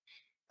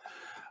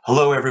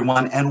Hello,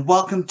 everyone, and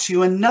welcome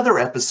to another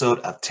episode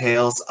of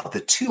Tales of the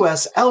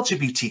 2S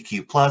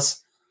LGBTQ+.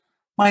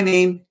 My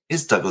name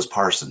is Douglas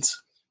Parsons.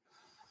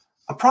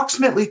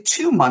 Approximately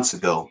 2 months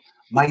ago,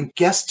 my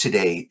guest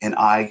today and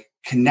I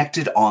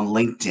connected on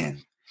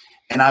LinkedIn,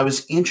 and I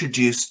was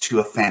introduced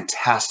to a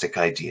fantastic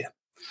idea,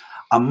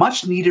 a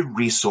much-needed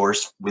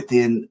resource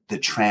within the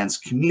trans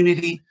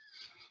community,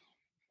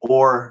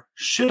 or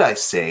should I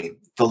say,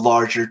 the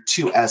larger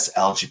 2S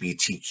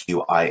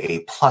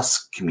LGBTQIA+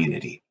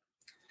 community.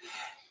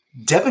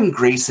 Devin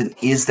Grayson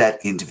is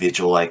that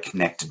individual I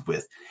connected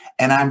with,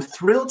 and I'm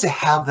thrilled to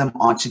have them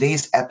on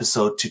today's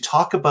episode to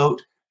talk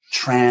about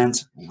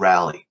Trans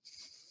Rally.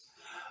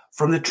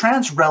 From the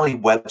Trans Rally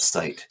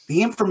website,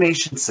 the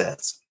information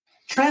says,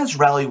 Trans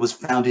Rally was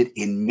founded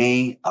in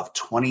May of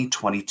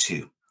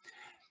 2022.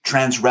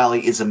 Trans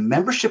Rally is a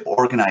membership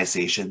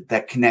organization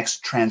that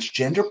connects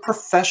transgender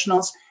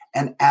professionals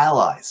and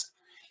allies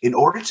in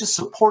order to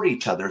support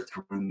each other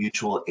through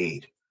mutual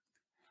aid.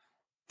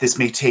 This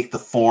may take the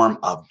form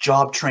of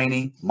job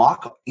training,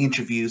 mock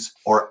interviews,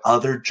 or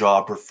other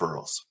job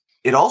referrals.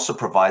 It also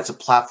provides a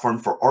platform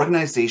for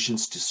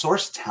organizations to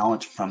source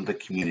talent from the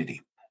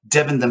community.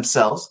 Devin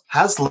themselves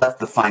has left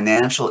the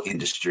financial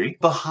industry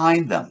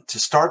behind them to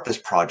start this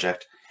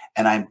project,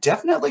 and I'm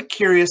definitely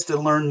curious to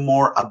learn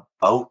more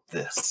about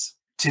this.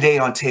 Today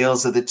on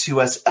Tales of the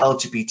 2S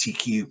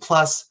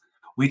LGBTQ+,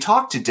 we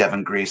talked to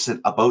Devin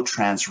Grayson about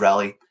Trans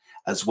Rally,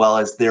 as well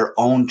as their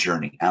own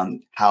journey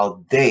and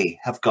how they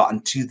have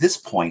gotten to this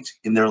point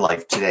in their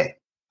life today.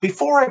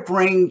 Before I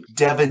bring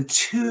Devin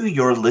to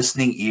your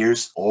listening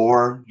ears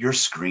or your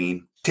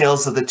screen,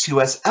 Tales of the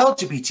 2S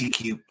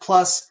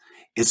LGBTQ+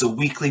 is a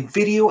weekly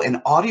video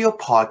and audio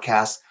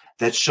podcast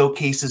that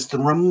showcases the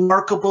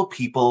remarkable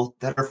people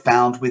that are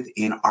found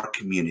within our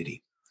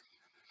community.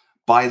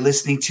 By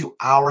listening to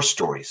our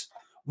stories,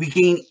 we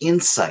gain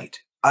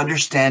insight,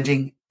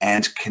 understanding,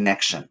 and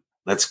connection.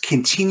 Let's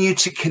continue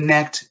to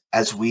connect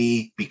as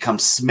we become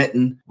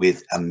smitten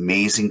with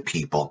amazing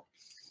people.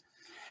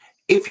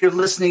 If you're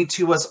listening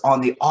to us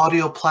on the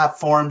audio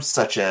platforms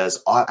such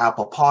as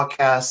Apple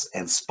Podcasts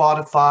and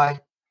Spotify,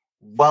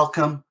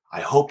 welcome.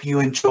 I hope you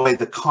enjoy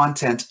the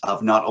content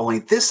of not only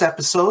this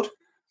episode,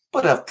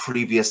 but of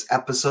previous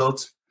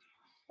episodes.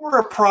 We're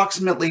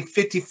approximately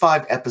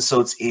 55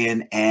 episodes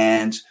in,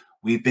 and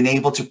we've been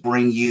able to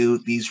bring you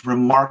these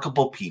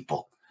remarkable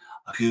people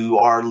who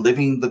are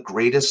living the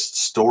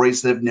greatest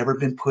stories that have never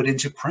been put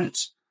into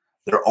print,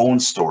 their own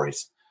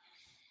stories.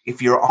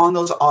 If you're on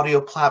those audio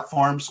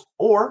platforms,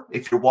 or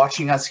if you're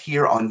watching us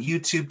here on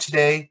YouTube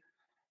today,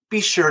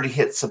 be sure to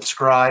hit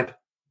subscribe.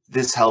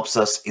 This helps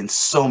us in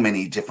so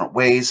many different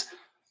ways.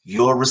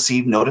 You'll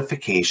receive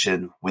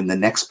notification when the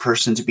next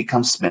person to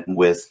become smitten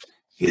with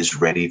is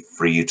ready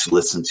for you to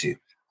listen to.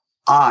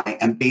 I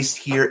am based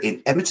here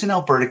in Edmonton,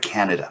 Alberta,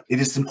 Canada. It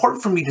is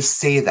important for me to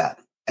say that,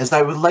 as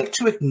I would like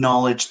to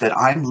acknowledge that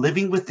I'm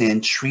living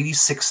within Treaty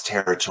 6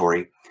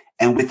 territory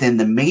and within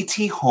the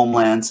Métis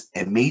Homelands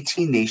and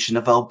Métis Nation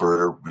of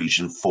Alberta,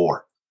 Region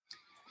 4.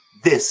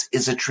 This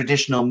is a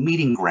traditional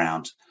meeting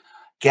ground,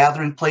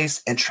 gathering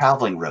place, and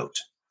traveling route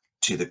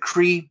to the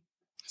Cree,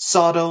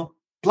 Saulteaux,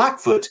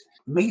 Blackfoot,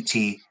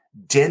 Métis,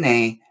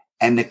 Dene,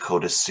 and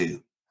Nakota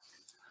Sioux.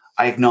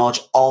 I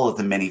acknowledge all of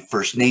the many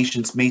First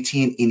Nations,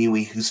 Métis, and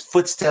Inuit whose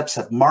footsteps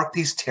have marked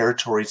these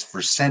territories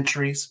for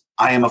centuries.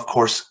 I am, of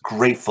course,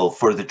 grateful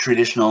for the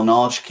traditional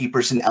knowledge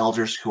keepers and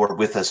elders who are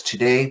with us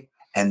today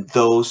and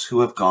those who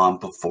have gone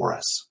before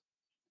us.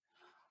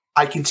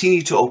 I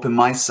continue to open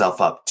myself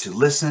up to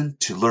listen,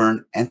 to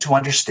learn, and to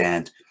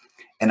understand,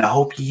 and I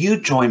hope you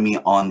join me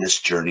on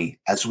this journey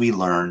as we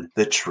learn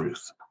the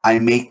truth. I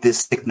make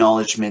this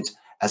acknowledgement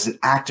as an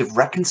act of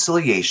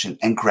reconciliation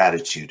and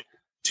gratitude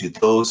to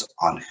those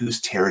on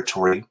whose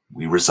territory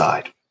we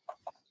reside.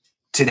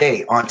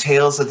 Today on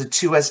Tales of the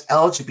 2S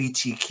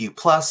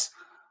LGBTQ+,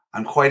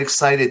 I'm quite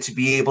excited to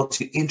be able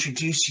to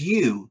introduce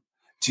you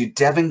to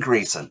Devin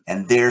Grayson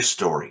and their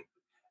story.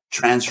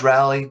 Trans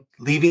Rally,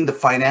 leaving the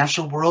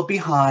financial world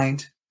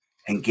behind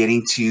and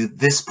getting to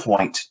this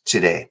point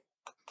today.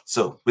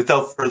 So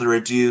without further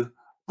ado,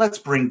 let's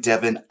bring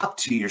Devin up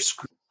to your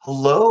screen.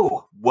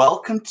 Hello,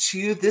 welcome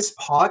to this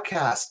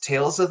podcast,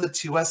 Tales of the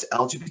 2S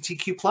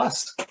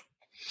LGBTQ+.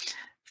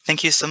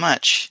 Thank you so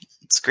much.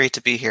 It's great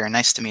to be here.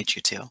 Nice to meet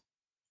you too.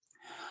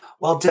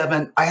 Well,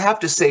 Devin, I have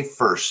to say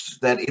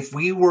first that if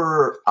we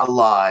were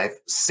alive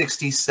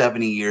 60,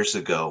 70 years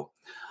ago,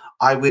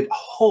 I would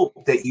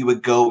hope that you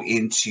would go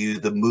into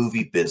the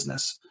movie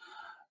business.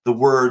 The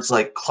words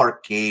like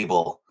Clark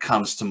Gable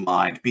comes to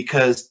mind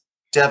because,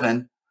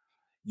 Devin,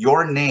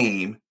 your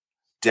name,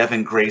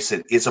 Devin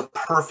Grayson, is a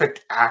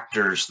perfect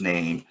actor's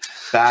name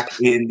back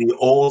in the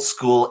old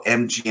school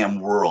MGM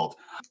world.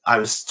 I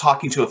was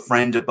talking to a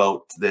friend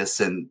about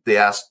this and they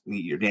asked me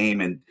your name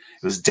and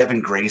it was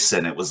Devin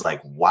Grayson. It was like,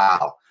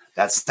 wow,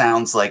 that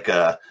sounds like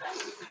a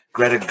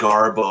Greta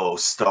Garbo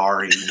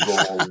starring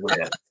role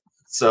with.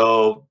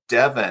 So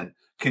Devin,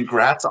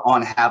 congrats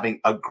on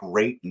having a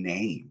great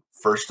name,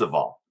 first of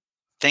all.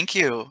 Thank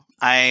you.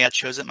 I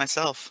chose it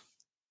myself.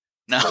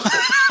 No.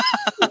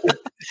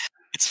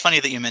 It's funny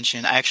that you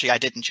mentioned, I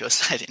didn't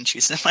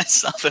choose it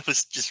myself. It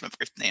was just my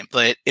birth name.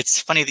 But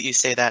it's funny that you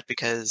say that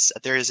because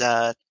there's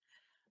a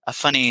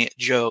funny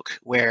joke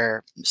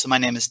where, so my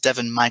name is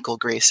Devin Michael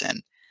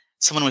Grayson.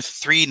 Someone with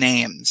three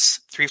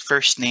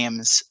first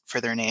names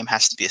for their name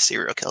has to be a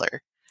serial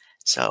killer.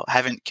 So I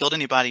haven't killed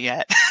anybody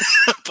yet,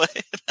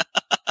 but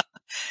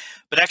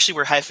actually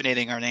we're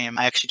hyphenating our name.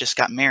 I actually just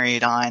got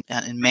married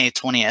in May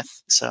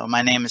 20th. So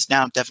my name is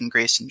now Devin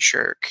Grayson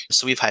Shirk.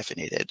 So we've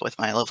hyphenated with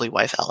my lovely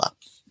wife, Ella.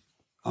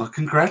 Well,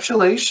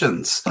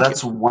 congratulations.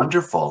 That's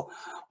wonderful.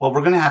 Well,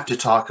 we're going to have to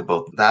talk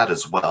about that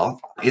as well.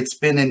 It's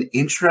been an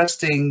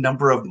interesting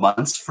number of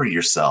months for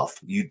yourself.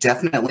 You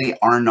definitely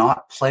are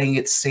not playing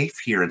it safe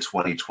here in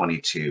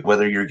 2022.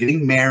 Whether you're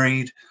getting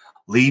married,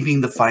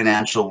 leaving the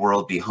financial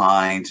world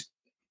behind,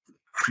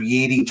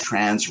 creating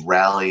Trans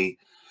Rally,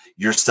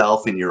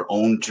 yourself in your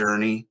own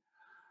journey.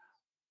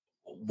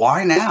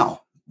 Why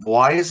now?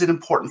 Why is it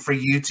important for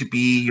you to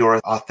be your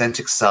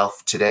authentic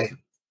self today?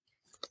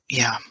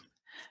 Yeah.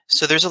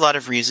 So there's a lot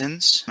of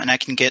reasons, and I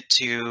can get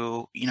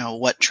to,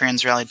 what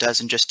Trans Rally does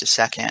in just a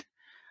second.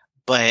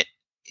 But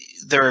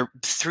there are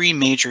three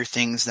major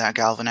things that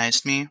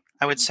galvanized me,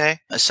 I would say,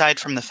 aside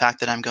from the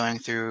fact that I'm going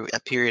through a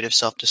period of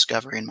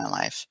self-discovery in my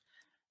life.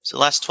 So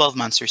the last 12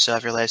 months or so,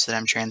 I've realized that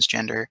I'm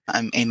transgender.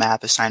 I'm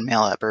AMAP, assigned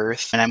male at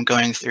birth, and I'm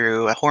going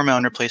through a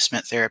hormone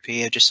replacement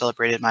therapy. I just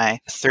celebrated my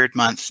 3rd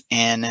month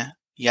in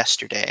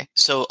yesterday.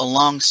 So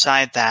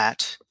alongside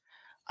that,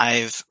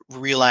 I've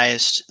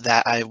realized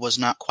that I was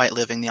not quite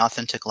living the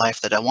authentic life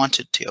that I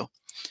wanted to.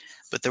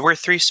 But there were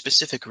 3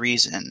 specific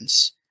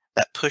reasons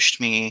that pushed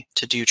me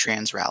to do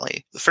Trans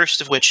Rally. The first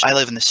of which, I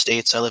live in the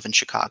States, I live in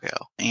Chicago.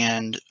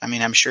 And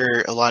I'm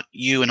sure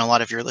you and a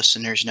lot of your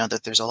listeners know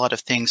that there's a lot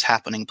of things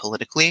happening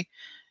politically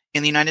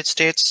in the United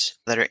States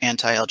that are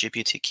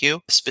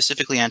anti-LGBTQ,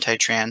 specifically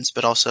anti-trans,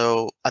 but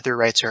also other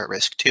rights are at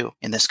risk too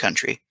in this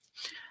country.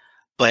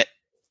 But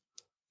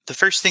the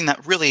first thing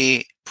that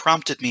really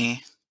prompted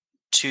me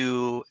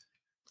to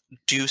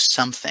do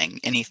something,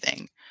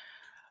 anything,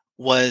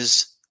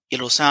 was,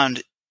 it'll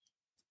sound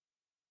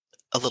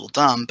a little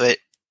dumb, but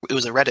it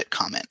was a Reddit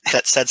comment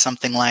that said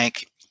something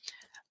like,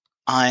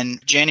 on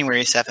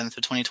January 7th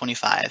of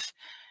 2025,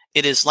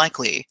 it is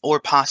likely or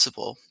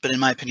possible, but in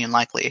my opinion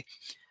likely,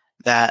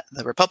 that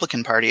the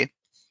Republican Party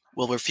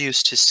will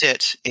refuse to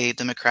sit a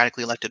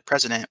democratically elected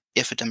president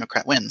if a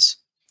Democrat wins.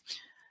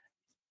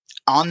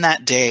 On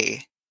that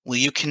day, will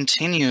you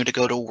continue to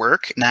go to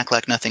work and act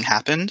like nothing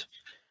happened?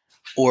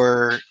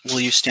 Or will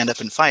you stand up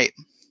and fight?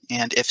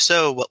 And if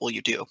so, what will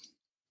you do?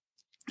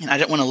 And I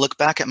didn't want to look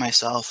back at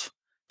myself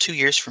 2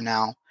 years from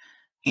now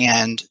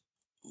and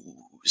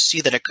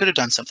see that I could have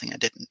done something I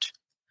didn't.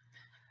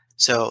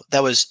 So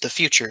that was the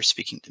future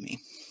speaking to me.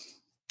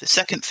 The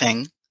second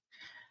thing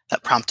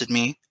that prompted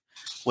me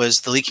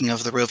was the leaking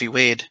of the Roe v.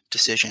 Wade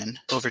decision,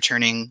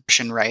 overturning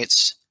abortion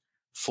rights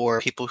for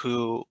people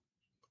who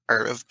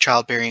are of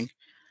childbearing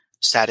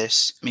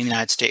status in the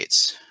United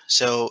States.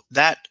 So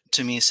that,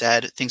 to me,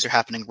 said things are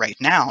happening right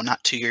now,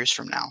 not 2 years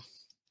from now.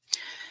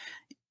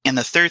 And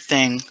the third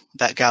thing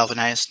that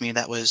galvanized me,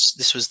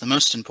 this was the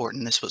most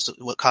important, this was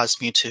what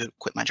caused me to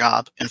quit my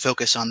job and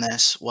focus on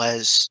this,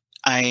 was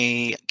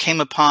I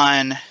came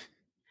upon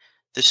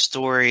the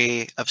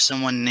story of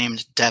someone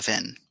named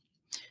Devin,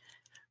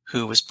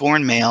 who was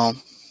born male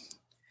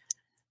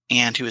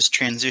and who was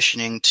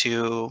transitioning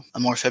to a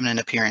more feminine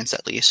appearance,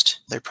 at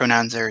least. Their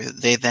pronouns are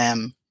they,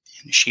 them,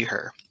 and she,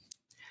 her.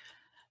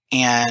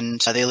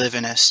 And they live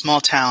in a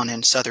small town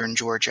in southern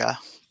Georgia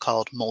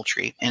called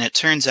Moultrie. And it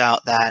turns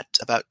out that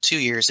about 2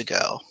 years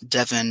ago,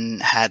 Devin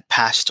had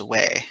passed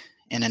away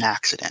in an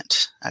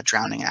accident, a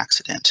drowning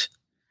accident.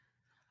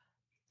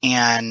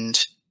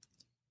 And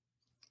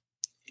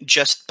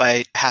just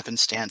by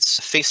happenstance,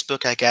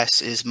 Facebook, I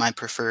guess, is my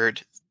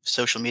preferred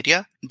social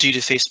media due to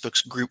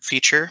Facebook's group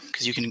feature,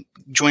 because you can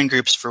join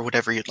groups for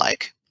whatever you'd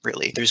like,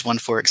 really. There's one,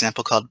 for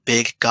example, called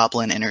Big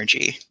Goblin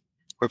Energy,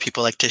 where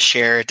people like to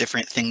share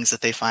different things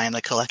that they find,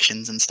 like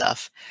collections and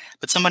stuff.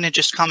 But someone had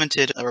just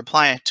commented a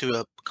reply to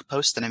a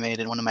post that I made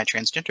in one of my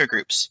transgender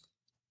groups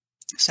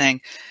saying,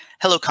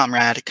 "Hello,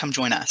 comrade, come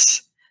join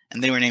us."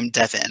 And they were named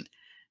Devin.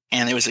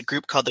 And there was a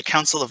group called the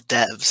Council of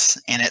Devs,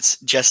 and it's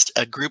just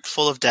a group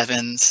full of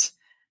Devins.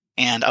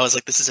 And I was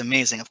like, this is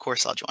amazing. Of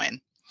course I'll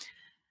join.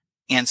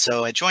 And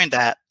so I joined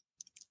that.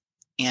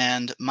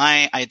 And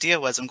my idea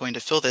was I'm going to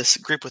fill this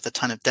group with a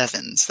ton of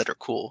Devins that are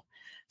cool.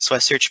 So I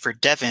searched for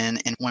Devin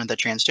in one of the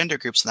transgender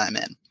groups that I'm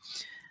in.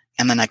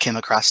 And then I came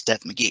across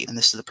Dev McGee, and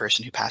this is the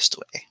person who passed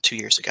away 2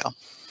 years ago.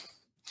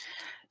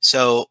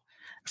 So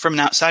from an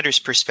outsider's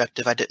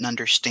perspective, I didn't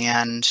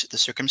understand the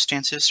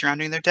circumstances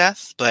surrounding their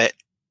death, but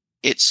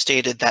it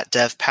stated that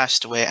Dev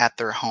passed away at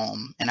their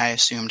home, and I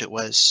assumed it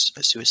was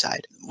a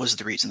suicide was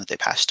the reason that they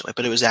passed away.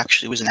 But it was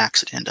an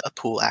accident, a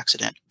pool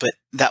accident. But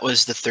that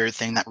was the third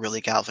thing that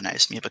really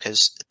galvanized me,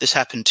 because this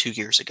happened 2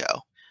 years ago.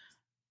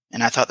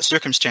 And I thought the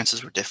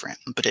circumstances were different,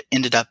 but it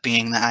ended up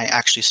being that I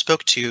actually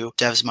spoke to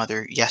Dev's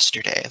mother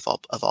yesterday,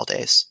 of all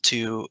days,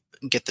 to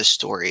get the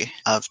story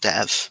of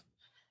Dev.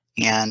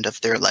 and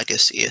of their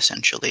legacy,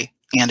 essentially.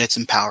 And it's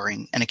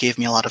empowering, and it gave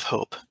me a lot of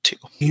hope, too.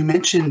 You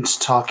mentioned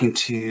talking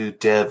to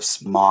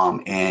Dev's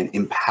mom and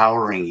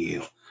empowering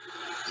you.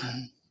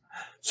 Mhm.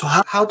 So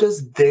how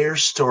does their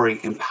story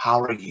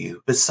empower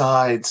you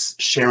besides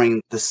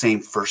sharing the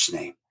same first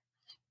name?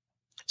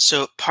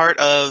 So part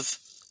of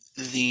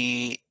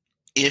the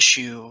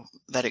issue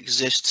that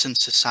exists in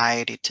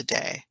society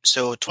today.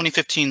 So a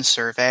 2015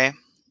 survey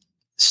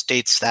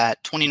states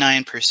that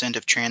 29%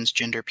 of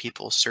transgender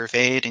people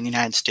surveyed in the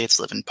United States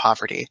live in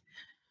poverty.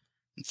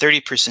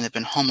 30% have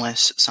been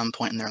homeless at some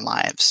point in their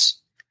lives.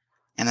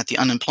 And that the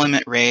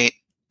unemployment rate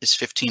is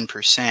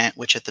 15%,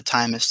 which at the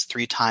time is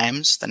 3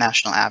 times the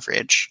national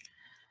average.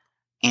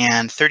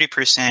 And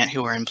 30%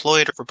 who are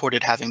employed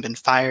reported having been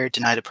fired,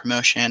 denied a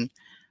promotion,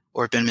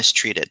 or been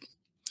mistreated.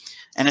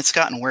 And it's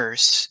gotten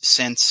worse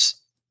since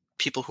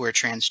people who are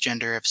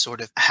transgender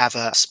have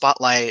a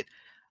spotlight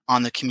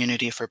on the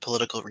community for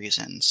political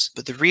reasons.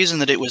 But the reason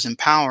that it was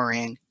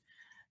empowering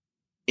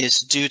is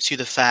due to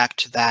the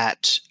fact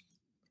that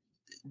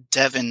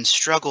Devin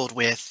struggled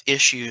with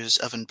issues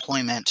of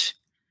employment,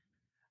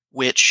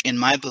 which, in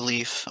my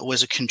belief,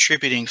 was a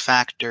contributing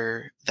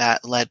factor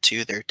that led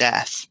to their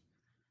death.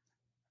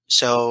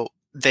 So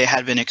they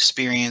had been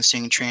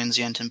experiencing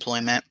transient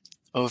employment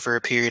over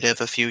a period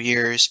of a few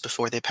years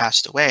before they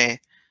passed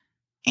away,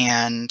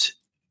 and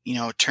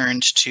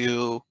turned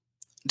to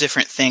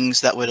different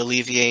things that would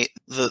alleviate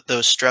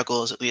those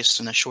struggles, at least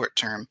in the short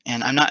term.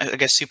 And I'm not, I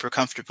guess, super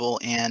comfortable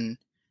in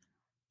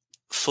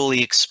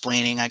fully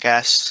explaining, I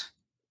guess,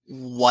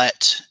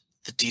 what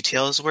the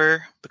details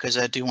were, because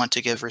I do want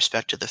to give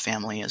respect to the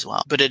family as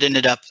well. But it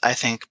ended up, I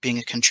think, being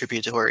a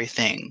contributory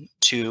thing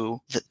to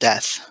the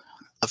death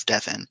of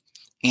Devin.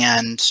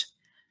 And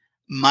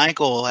my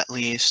goal, at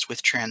least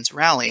with Trans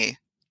Rally,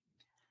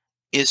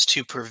 is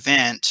to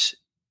prevent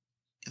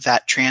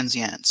that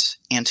transience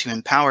and to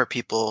empower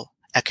people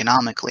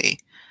economically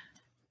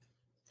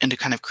and to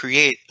kind of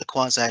create a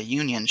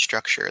quasi-union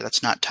structure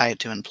that's not tied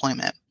to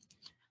employment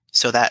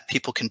so that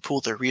people can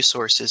pool their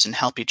resources and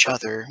help each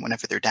other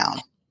whenever they're down.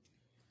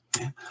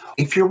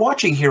 If you're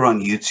watching here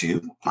on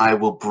YouTube, I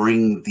will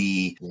bring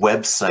the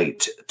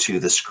website to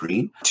the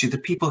screen. To the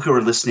people who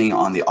are listening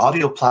on the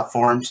audio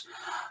platforms,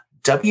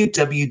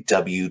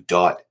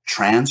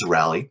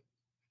 www.transrally,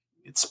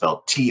 it's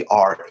spelled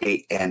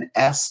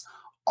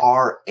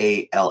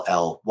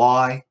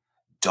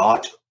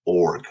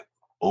TransRally.org,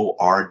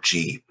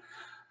 O-R-G.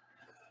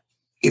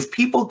 If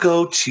people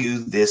go to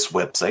this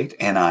website,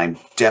 and I'm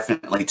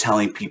definitely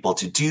telling people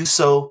to do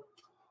so,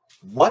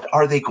 what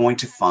are they going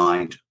to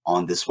find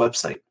on this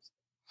website?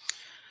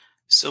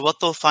 So what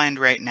they'll find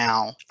right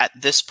now, at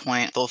this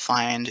point, they'll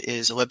find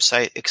is a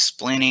website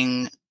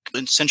explaining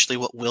essentially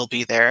what will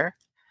be there.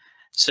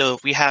 So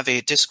we have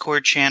a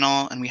Discord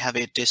channel and we have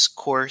a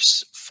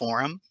discourse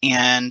forum.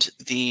 And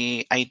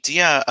the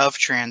idea of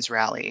Trans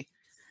Rally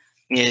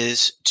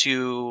is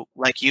to,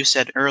 like you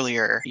said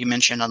earlier, you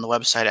mentioned on the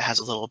website, it has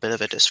a little bit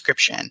of a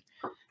description.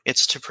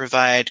 It's to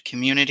provide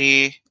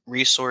community,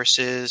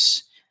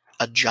 resources,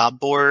 a job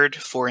board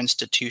for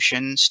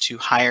institutions to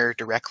hire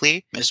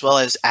directly, as well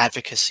as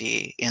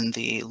advocacy in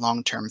the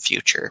long-term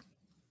future.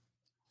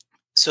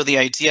 So the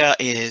idea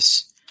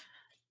is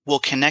we'll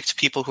connect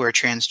people who are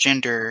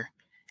transgender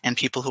and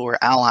people who are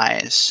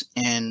allies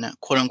in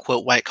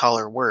quote-unquote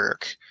white-collar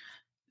work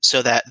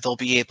so that they'll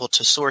be able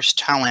to source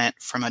talent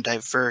from a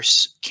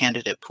diverse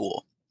candidate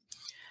pool.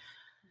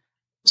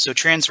 So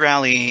Trans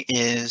Rally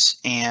is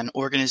an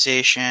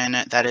organization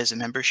that is a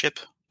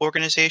membership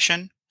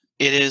organization.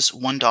 It is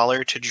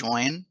 $1 to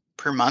join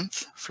per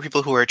month for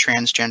people who are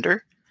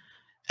transgender,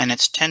 and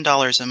it's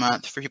 $10 a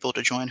month for people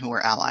to join who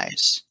are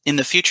allies. In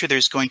the future,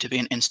 there's going to be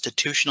an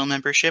institutional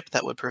membership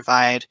that would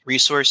provide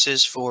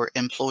resources for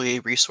employee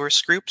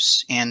resource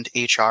groups and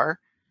HR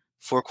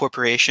for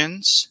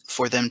corporations,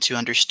 for them to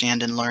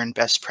understand and learn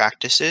best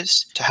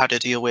practices to how to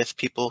deal with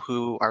people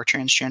who are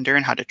transgender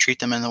and how to treat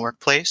them in the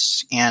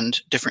workplace,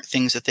 and different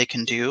things that they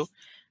can do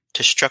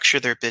to structure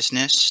their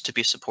business to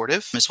be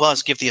supportive, as well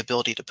as give the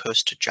ability to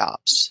post to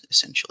jobs,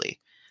 essentially.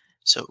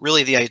 So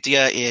really the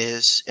idea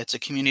is it's a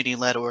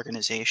community-led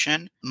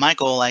organization. My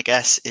goal, I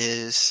guess,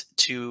 is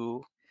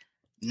to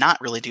not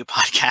really do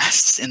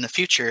podcasts in the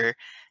future,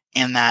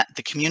 and that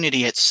the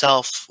community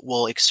itself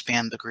will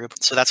expand the group.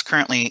 So that's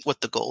currently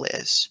what the goal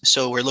is.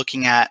 So we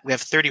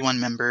have 31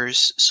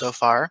 members so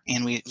far,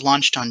 and we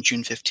launched on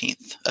June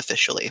 15th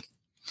officially.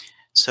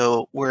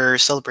 So we're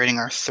celebrating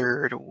our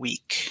 3rd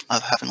week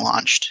of having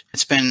launched.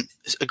 It's been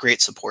a great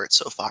support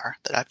so far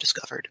that I've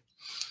discovered.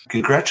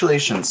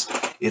 Congratulations.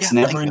 It's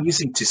never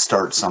easy to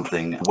start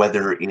something,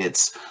 whether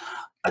it's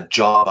a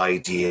job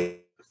idea,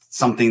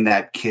 something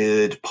that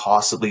could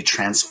possibly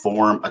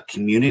transform a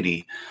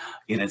community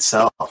in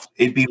itself.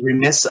 It'd be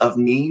remiss of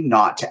me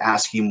not to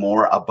ask you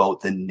more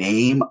about the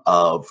name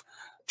of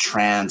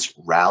Trans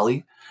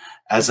Rally.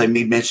 As I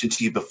made mention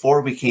to you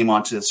before we came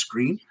onto the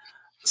screen,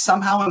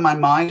 somehow in my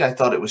mind, I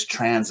thought it was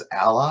Trans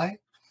Ally.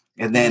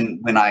 And then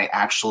when I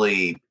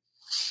actually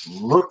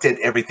looked at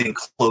everything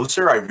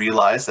closer, I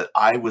realized that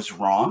I was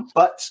wrong.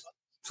 But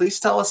Please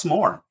tell us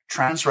more.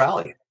 Trans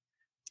Rally.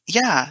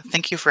 Yeah,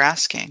 thank you for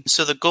asking.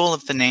 So the goal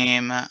of the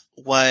name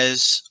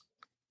was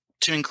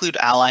to include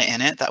ally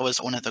in it. That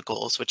was one of the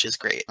goals, which is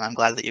great. I'm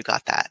glad that you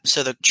got that.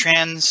 So the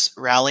Trans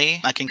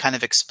Rally, I can kind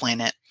of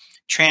explain it.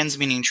 Trans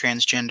meaning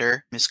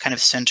transgender is kind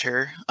of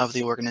center of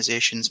the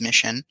organization's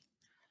mission.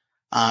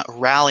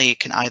 Rally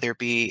can either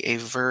be a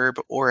verb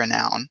or a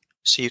noun.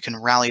 So you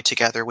can rally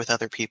together with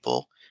other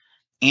people,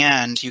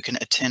 and you can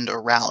attend a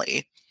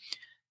rally.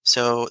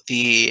 So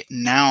the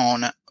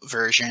noun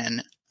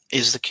version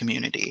is the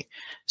community.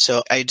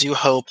 So I do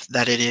hope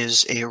that it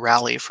is a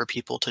rally for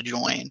people to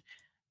join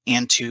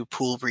and to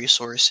pool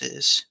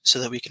resources so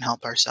that we can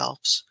help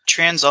ourselves.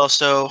 Trans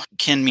also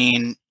can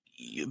mean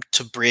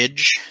to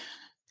bridge.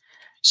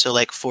 So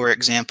like, for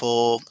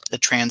example, a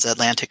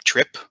transatlantic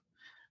trip,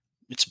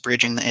 it's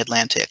bridging the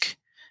Atlantic.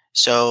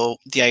 So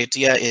the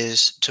idea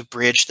is to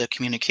bridge the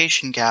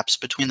communication gaps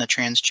between the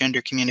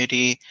transgender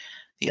community,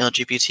 the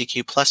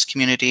LGBTQ plus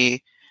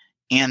community,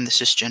 and the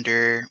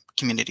cisgender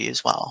community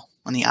as well,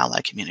 and the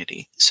ally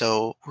community.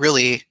 So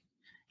really,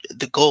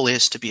 the goal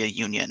is to be a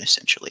union,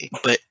 essentially,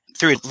 but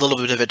through a little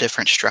bit of a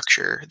different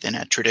structure than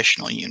a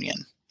traditional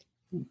union.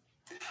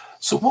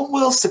 So what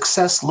will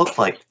success look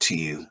like to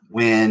you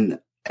when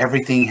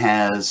everything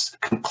has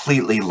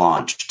completely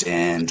launched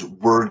and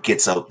word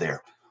gets out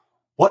there?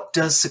 What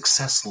does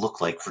success look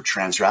like for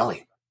Trans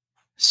Rally?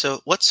 So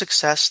what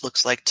success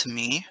looks like to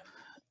me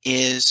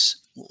is,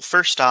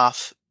 first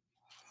off,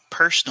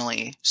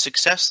 personally,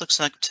 success looks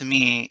like to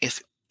me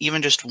if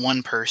even just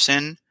one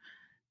person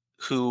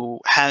who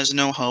has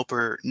no hope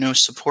or no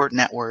support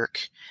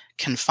network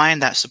can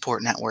find that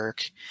support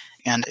network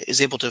and is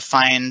able to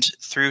find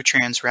through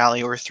Trans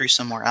Rally or through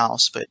somewhere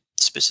else, but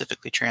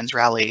specifically Trans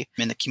Rally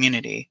in the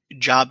community,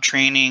 job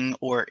training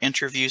or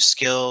interview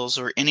skills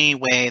or any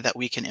way that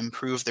we can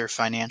improve their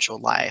financial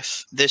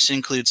life. This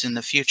includes in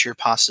the future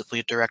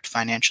possibly direct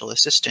financial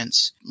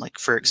assistance, like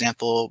for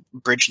example,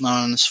 bridge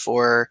loans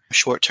for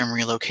short-term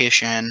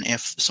relocation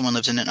if someone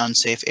lives in an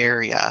unsafe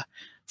area,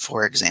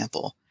 for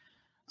example.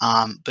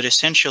 But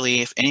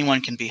essentially, if anyone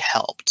can be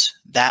helped,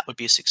 that would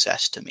be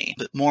success to me.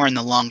 But more in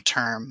the long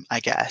term, I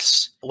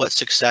guess, what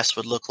success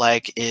would look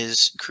like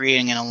is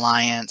creating an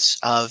alliance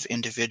of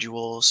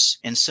individuals,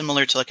 and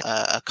similar to like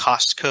a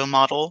Costco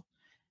model,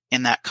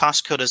 in that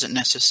Costco doesn't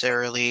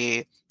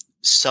necessarily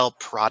sell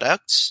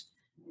products,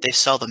 they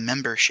sell the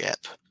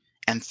membership.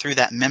 And through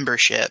that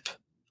membership,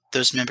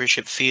 those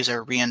membership fees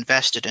are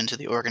reinvested into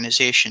the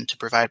organization to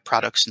provide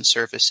products and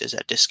services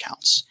at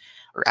discounts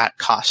or at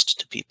cost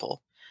to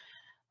people.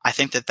 I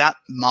think that that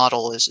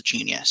model is a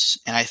genius.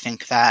 And I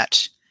think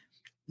that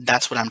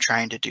that's what I'm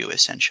trying to do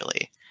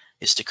essentially,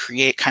 is to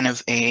create kind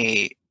of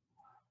a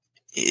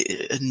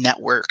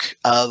network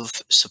of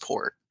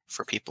support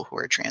for people who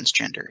are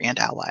transgender and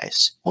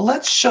allies. Well,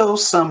 let's show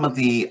some of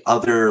the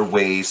other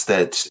ways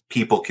that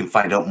people can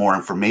find out more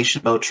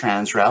information about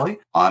Trans Rally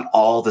on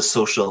all the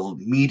social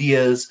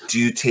medias.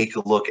 Do take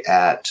a look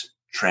at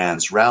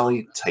Trans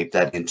Rally, type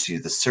that into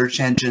the search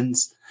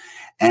engines,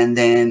 and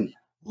then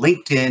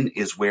LinkedIn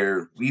is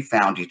where we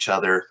found each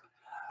other.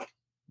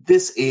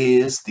 This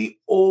is the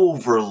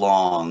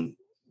overlong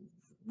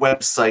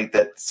website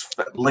that's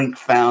link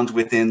found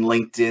within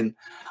LinkedIn.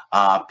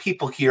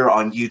 People here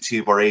on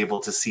YouTube are able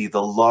to see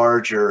the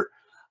larger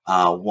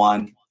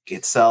one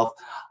itself.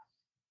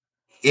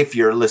 If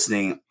you're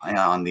listening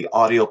on the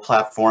audio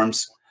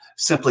platforms,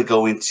 simply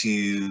go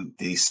into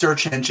the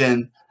search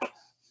engine,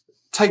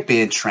 type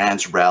in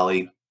Trans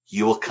Rally.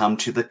 You will come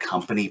to the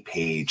company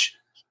page.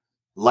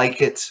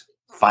 Like it,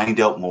 find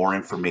out more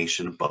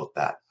information about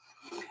that.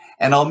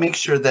 And I'll make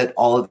sure that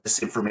all of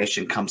this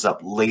information comes up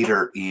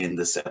later in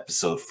this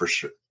episode for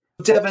sure.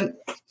 Devin,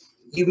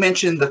 you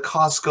mentioned the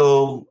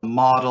Costco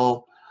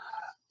model.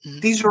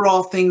 These are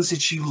all things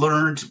that you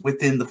learned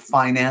within the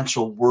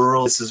financial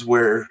world. This is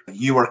where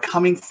you are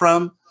coming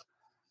from.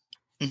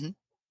 Mm-hmm.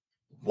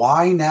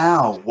 Why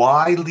now?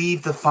 Why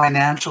leave the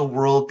financial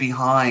world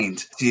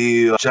behind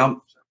to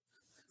jump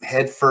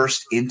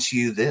headfirst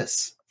into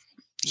this?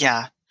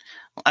 Yeah.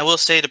 I will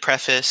say to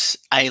preface,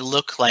 I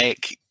look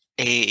like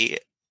a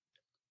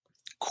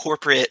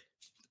corporate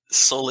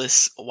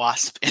soulless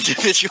WASP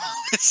individual,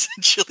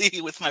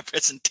 essentially, with my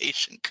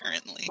presentation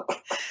currently.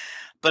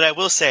 But I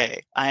will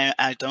say,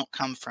 I don't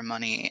come from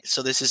money.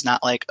 So this is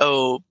not like,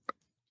 oh,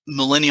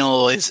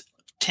 millennial is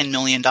 $10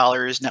 million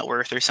net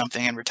worth or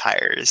something and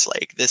retires.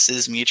 Like, this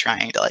is me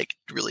trying to like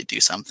really do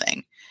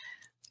something.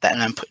 That,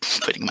 and I'm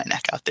putting my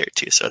neck out there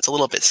too. So it's a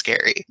little bit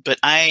scary. But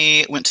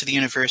I went to the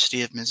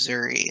University of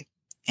Missouri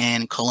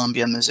in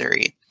Columbia,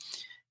 Missouri.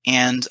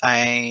 And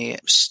I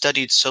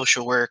studied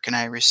social work, and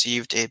I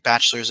received a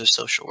bachelor's of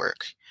social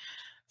work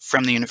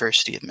from the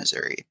University of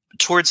Missouri.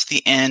 Towards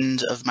the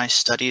end of my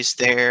studies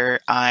there,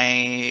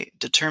 I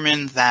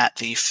determined that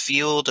the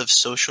field of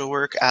social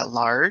work at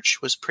large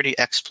was pretty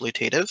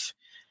exploitative,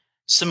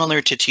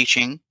 similar to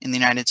teaching in the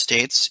United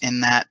States,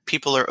 in that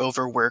people are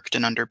overworked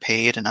and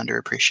underpaid and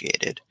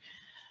underappreciated.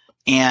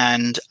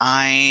 And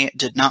I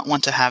did not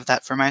want to have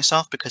that for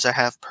myself because I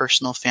have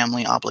personal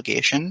family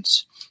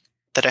obligations.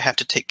 that I have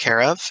to take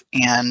care of,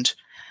 and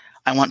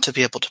I want to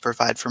be able to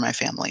provide for my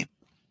family.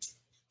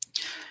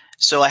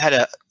 So I had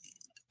a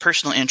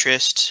personal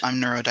interest.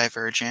 I'm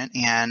neurodivergent,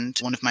 and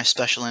one of my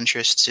special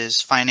interests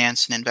is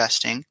finance and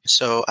investing.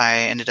 So I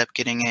ended up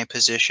getting a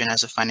position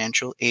as a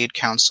financial aid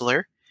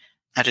counselor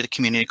at a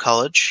community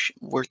college,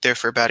 worked there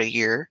for about a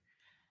year,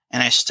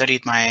 and I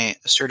studied my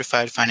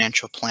certified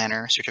financial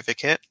planner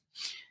certificate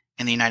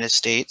in the United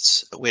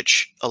States,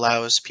 which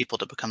allows people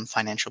to become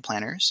financial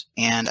planners.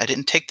 And I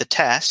didn't take the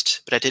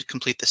test, but I did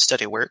complete the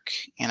study work,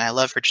 and I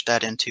leveraged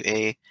that into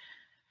a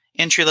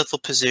entry-level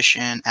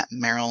position at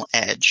Merrill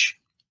Edge,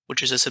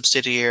 which is a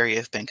subsidiary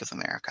of Bank of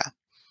America.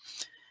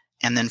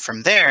 And then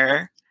from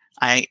there,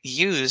 I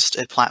used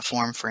a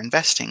platform for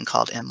investing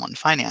called M1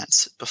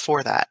 Finance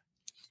before that.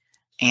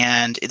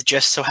 And it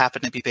just so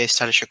happened to be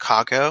based out of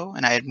Chicago,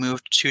 and I had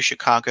moved to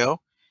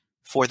Chicago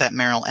for that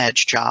Merrill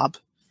Edge job.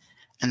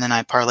 And then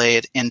I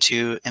parlayed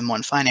into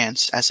M1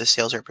 Finance as a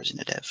sales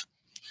representative.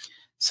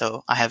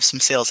 So I have some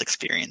sales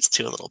experience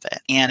too, a little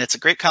bit. And it's a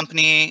great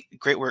company,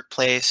 great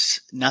workplace,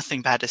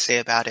 nothing bad to say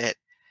about it.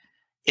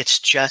 It's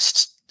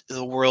just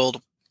the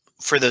world,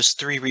 for those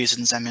three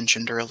reasons I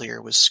mentioned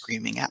earlier, was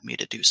screaming at me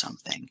to do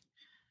something.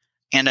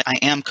 And I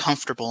am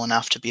comfortable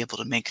enough to be able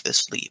to make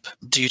this leap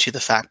due to the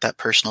fact that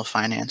personal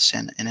finance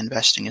and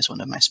investing is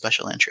one of my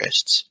special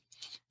interests.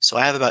 So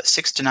I have about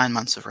 6 to 9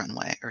 months of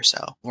runway or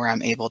so where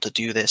I'm able to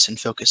do this and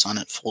focus on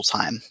it full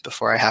time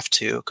before I have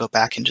to go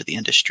back into the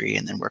industry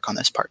and then work on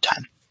this part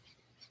time.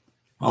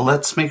 Well,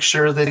 let's make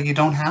sure that you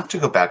don't have to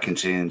go back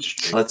into the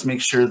industry. Let's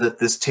make sure that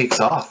this takes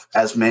off.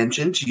 As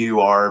mentioned, you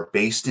are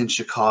based in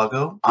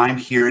Chicago. I'm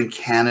here in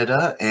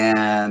Canada,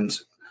 and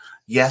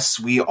yes,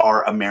 we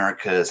are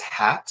America's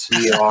hat.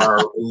 We are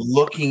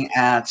looking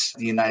at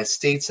the United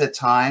States at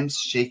times,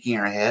 shaking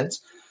our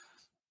heads,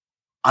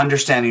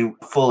 understanding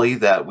fully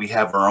that we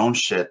have our own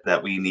shit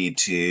that we need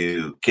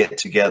to get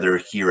together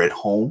here at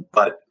home.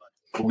 But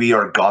we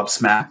are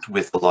gobsmacked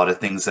with a lot of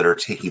things that are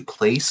taking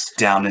place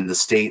down in the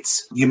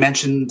States. You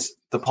mentioned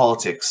the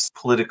politics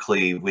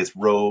politically with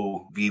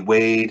Roe v.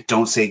 Wade,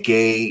 Don't Say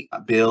Gay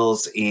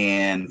bills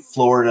in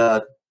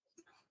Florida,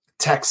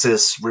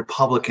 Texas,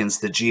 Republicans,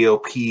 the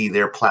GOP,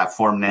 their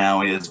platform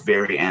now is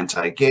very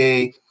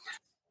anti-gay.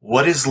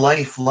 What is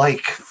life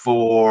like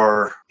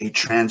for a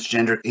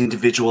transgender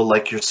individual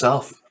like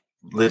yourself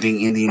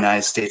living in the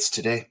United States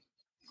today?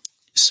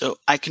 So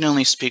I can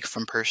only speak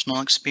from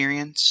personal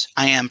experience.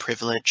 I am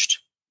privileged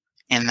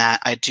in that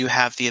I do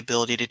have the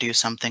ability to do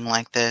something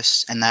like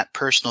this, and that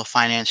personal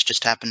finance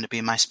just happened to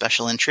be my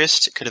special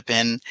interest. It could have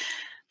been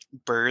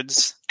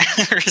birds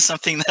or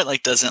something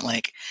that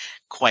doesn't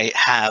quite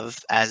have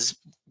as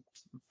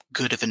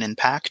good of an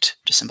impact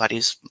to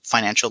somebody's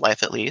financial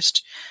life, at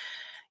least.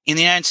 In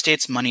the United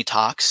States, money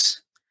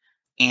talks,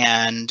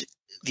 and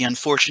the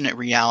unfortunate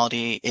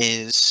reality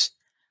is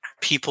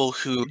people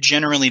who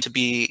generally, to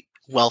be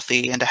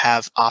wealthy and to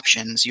have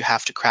options, you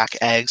have to crack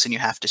eggs and you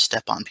have to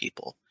step on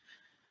people,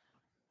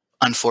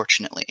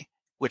 unfortunately,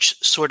 which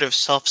sort of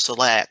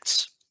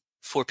self-selects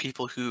for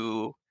people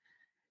who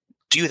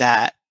do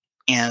that,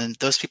 and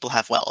those people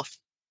have wealth.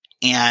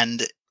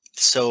 And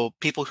so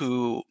people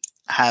who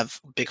have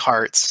big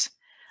hearts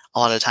a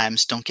lot of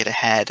times don't get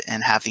ahead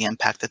and have the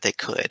impact that they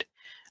could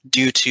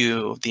due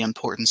to the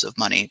importance of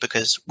money,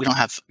 because we don't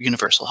have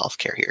universal health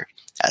care here,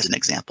 as an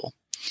example.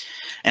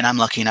 And I'm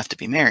lucky enough to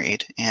be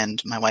married,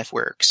 and my wife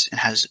works and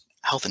has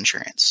health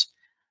insurance.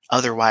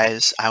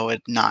 Otherwise, I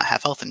would not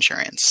have health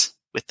insurance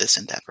with this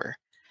endeavor.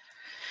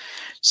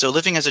 So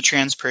living as a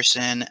trans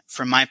person,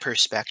 from my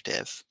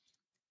perspective,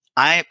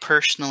 I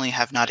personally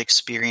have not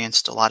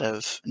experienced a lot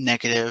of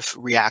negative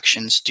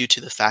reactions due to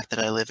the fact that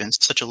I live in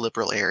such a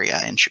liberal area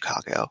in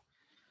Chicago.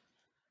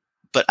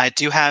 But I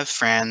do have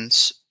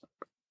friends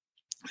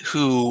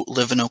who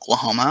live in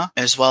Oklahoma,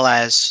 as well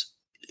as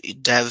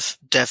Dev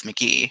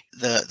McGee,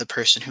 the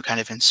person who kind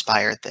of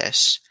inspired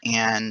this.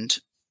 And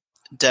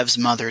Dev's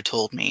mother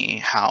told me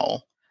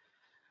how,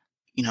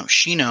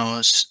 she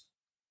knows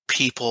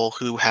people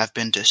who have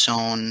been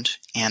disowned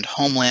and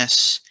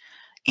homeless,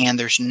 and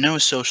there's no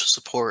social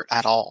support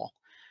at all,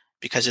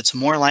 because it's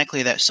more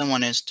likely that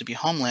someone is to be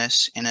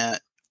homeless in a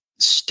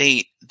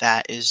state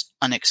that is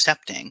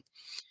unaccepting,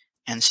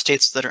 and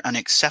states that are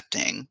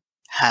unaccepting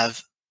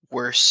have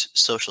worse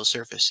social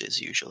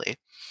services usually.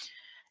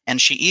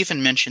 And she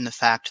even mentioned the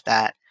fact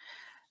that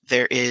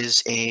there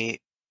is a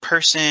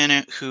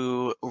person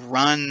who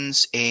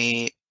runs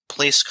a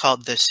place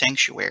called The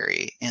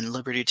Sanctuary in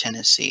Liberty,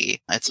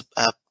 Tennessee. It's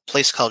a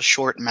place called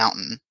Short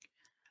Mountain,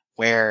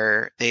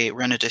 where they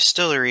run a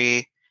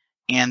distillery,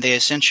 and they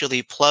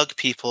essentially plug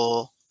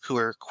people who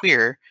are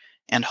queer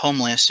and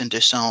homeless and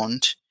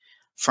disowned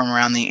from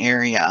around the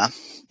area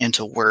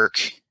into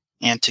work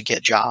and to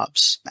get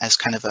jobs as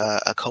kind of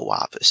a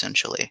co-op,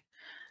 essentially.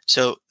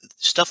 So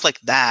stuff like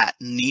that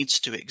needs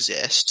to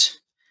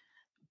exist,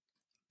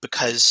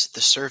 because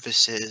the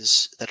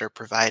services that are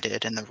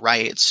provided and the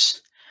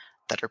rights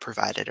that are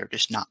provided are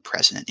just not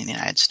present in the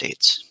United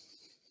States.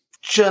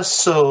 Just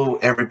so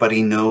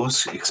everybody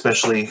knows,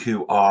 especially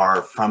who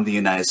are from the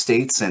United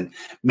States and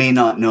may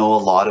not know a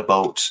lot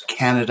about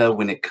Canada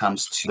when it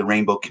comes to the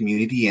rainbow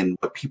community and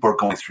what people are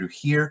going through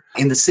here.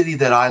 In the city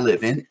that I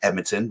live in,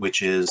 Edmonton,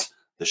 which is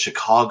the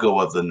Chicago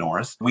of the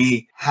North,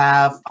 we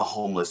have a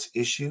homeless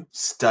issue.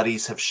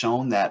 Studies have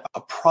shown that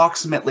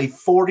approximately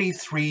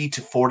 43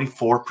 to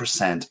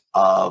 44%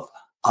 of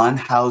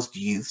unhoused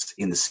youths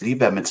in the city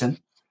of Edmonton,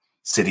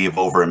 city of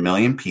over 1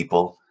 million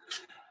people,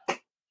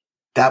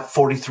 that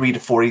 43 to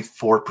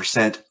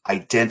 44%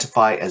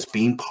 identify as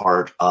being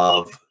part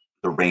of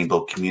the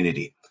rainbow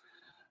community.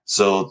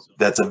 So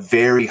that's a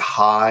very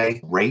high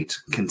rate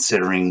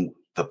considering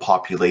the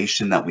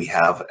population that we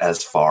have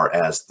as far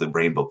as the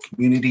rainbow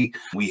community.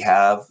 We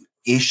have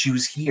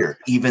issues here,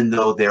 even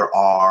though there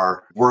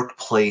are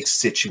workplace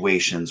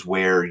situations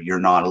where you're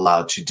not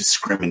allowed to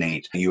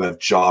discriminate. You have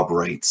job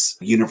rights,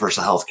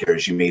 universal health care,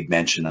 as you made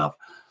mention of.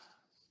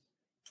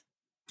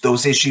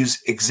 Those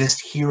issues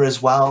exist here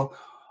as well.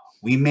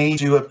 We may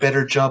do a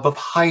better job of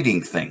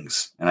hiding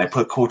things. And I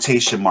put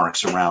quotation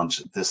marks around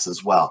this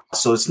as well.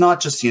 So it's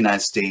not just the United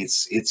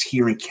States, it's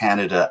here in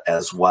Canada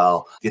as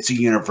well. It's a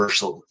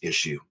universal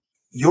issue.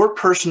 Your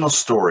personal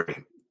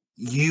story,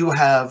 you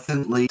have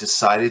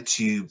decided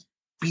to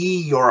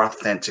be your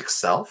authentic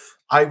self.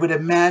 I would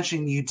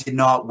imagine you did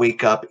not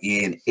wake up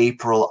in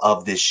April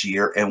of this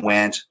year and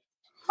went,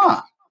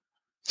 I'm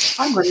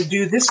going to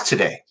do this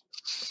today.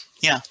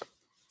 Yeah.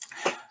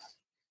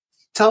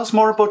 Tell us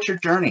more about your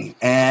journey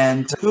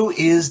and who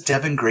is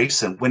Devin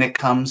Grayson when it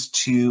comes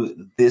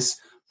to this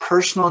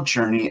personal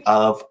journey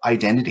of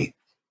identity.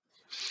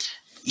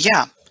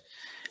 Yeah.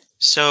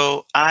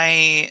 So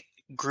I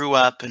grew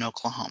up in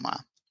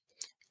Oklahoma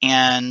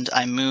and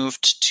I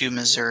moved to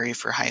Missouri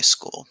for high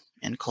school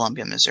in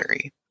Columbia,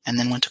 Missouri, and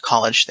then went to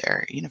college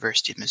there,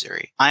 University of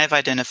Missouri. I have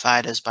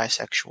identified as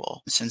bisexual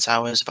since I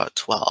was about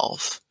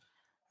 12.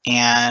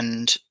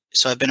 And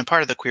so I've been a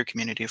part of the queer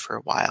community for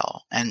a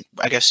while, and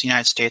I guess the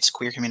United States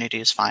queer community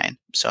is fine.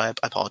 So I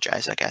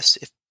apologize, I guess,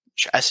 if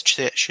I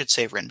should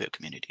say rainbow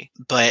community.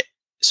 But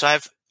so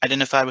I've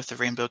identified with the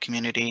rainbow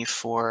community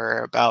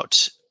for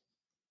about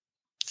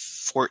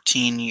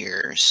 14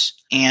 years.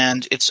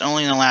 And it's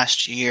only in the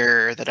last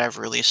year that I've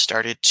really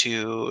started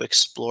to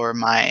explore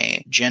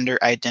my gender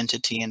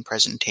identity and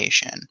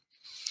presentation.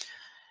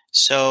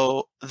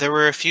 So there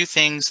were a few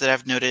things that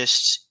I've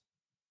noticed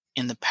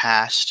in the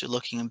past,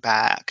 looking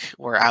back,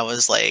 where I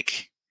was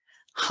like,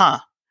 kind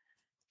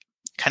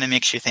of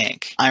makes you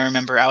think. I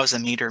remember I was a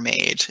meter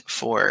maid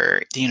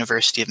for the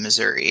University of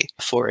Missouri,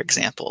 for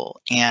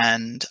example,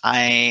 and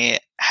I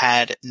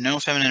had no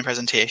feminine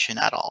presentation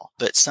at all.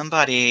 But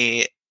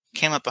somebody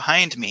came up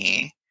behind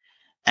me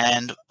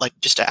and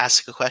just to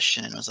ask a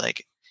question and was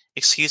like,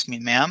 "Excuse me,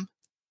 ma'am?"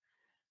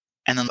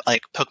 And then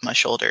poked my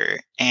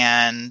shoulder.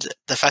 And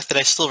the fact that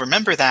I still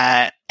remember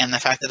that, and the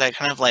fact that I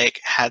kind of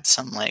had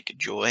some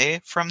joy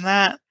from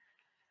that,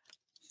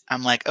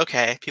 I'm like,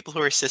 okay, people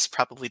who are cis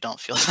probably don't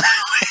feel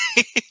that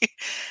way.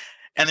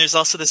 And there's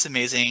also this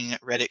amazing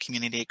Reddit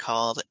community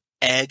called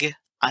egg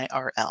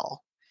IRL,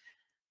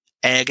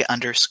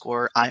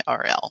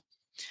 egg_IRL.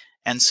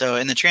 And so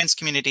in the trans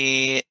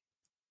community,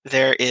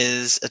 there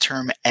is a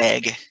term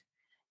egg,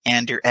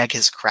 and your egg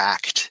is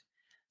cracked.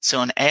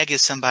 So an egg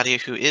is somebody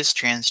who is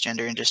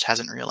transgender and just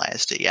hasn't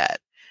realized it yet.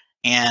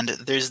 And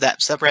there's that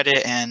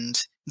subreddit, and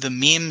the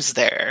memes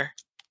there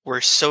were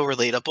so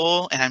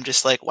relatable. And I'm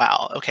just like,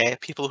 wow, okay,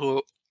 people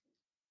who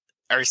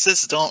are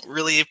cis don't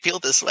really feel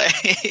this way.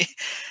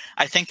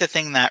 I think the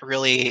thing that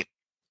really,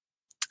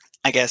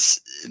 I guess,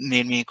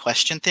 made me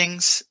question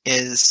things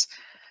is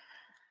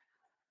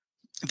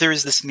there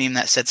was this meme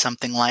that said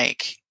something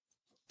like,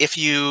 if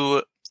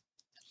you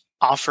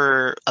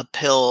offer a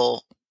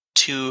pill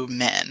to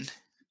men,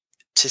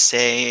 to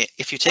say,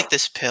 if you take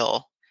this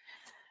pill,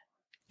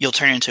 you'll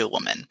turn into a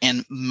woman.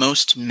 And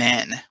most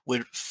men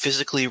would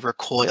physically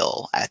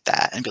recoil at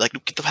that and be like,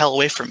 get the hell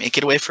away from me,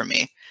 get away from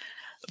me.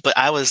 But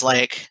I was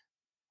like,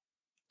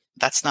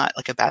 that's not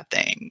a bad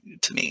thing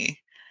to me.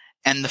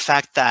 And the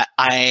fact that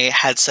I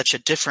had such a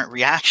different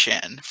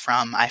reaction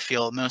from, I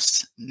feel,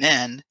 most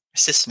men,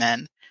 cis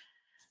men,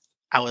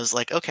 I was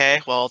like,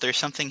 okay, well, there's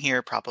something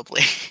here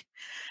probably.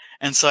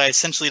 And so I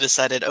essentially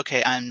decided,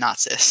 okay, I'm not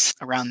cis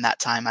around that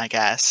time, I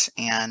guess.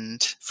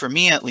 And for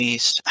me, at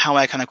least, how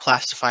I kind of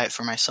classify it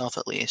for myself,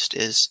 at least,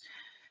 is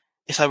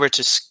if I were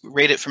to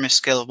rate it from a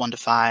scale of 1 to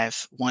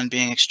 5, 1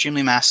 being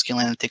extremely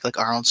masculine, think like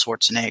Arnold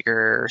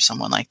Schwarzenegger or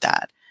someone like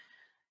that.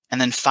 And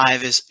then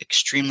 5 is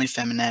extremely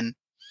feminine.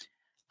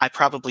 I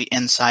probably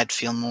inside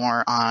feel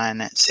more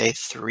on, say,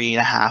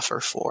 3.5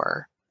 or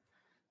 4.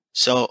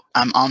 So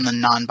I'm on the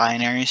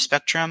non-binary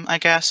spectrum, I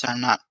guess.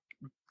 I'm not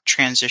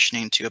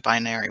transitioning to a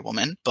binary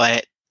woman,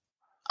 but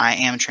I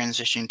am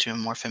transitioning to a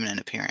more feminine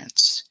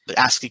appearance. But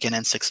ask again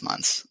in 6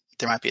 months.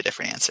 There might be a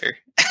different answer.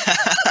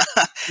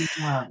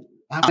 Yeah.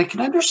 I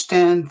can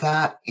understand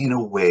that in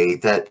a way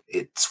that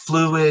it's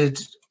fluid,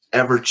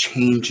 ever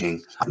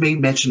changing. I made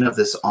mention of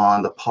this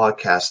on the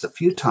podcast a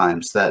few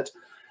times that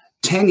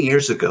 10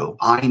 years ago,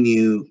 I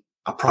knew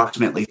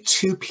approximately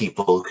 2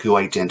 people who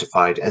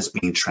identified as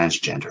being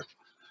transgender.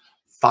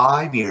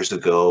 5 years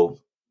ago,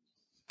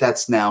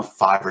 that's now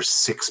 5 or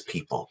 6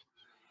 people.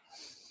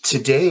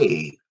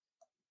 Today,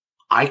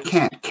 I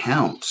can't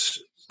count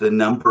the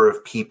number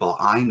of people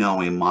I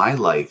know in my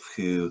life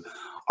who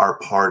are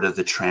part of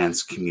the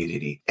trans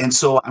community. And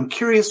so I'm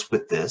curious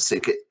with this,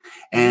 Mhm.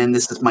 and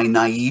this is my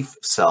naive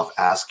self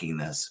asking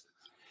this.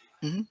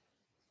 Mhm.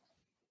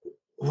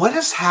 What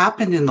has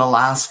happened in the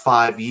last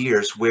 5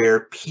 years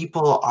where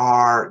people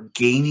are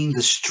gaining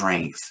the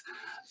strength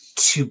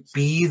to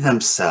be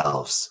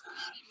themselves,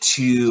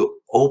 to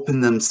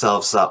open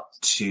themselves up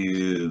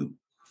to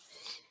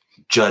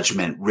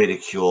judgment,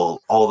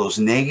 ridicule, all those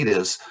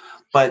negatives,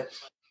 but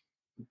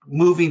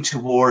moving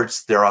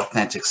towards their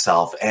authentic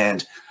self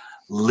and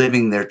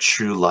living their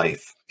true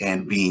life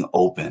and being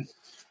open?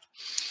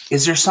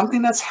 Is there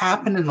something that's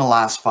happened in the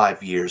last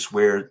 5 years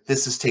where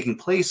this is taking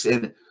place?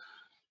 And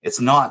it's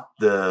not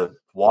the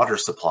water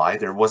supply.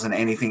 There wasn't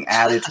anything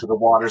added to the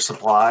water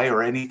supply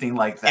or anything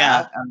like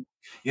Yeah,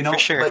 that. for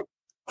sure.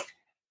 But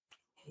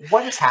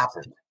what has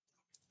happened?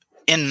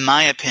 In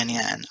my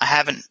opinion, I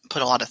haven't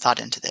put a lot of thought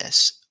into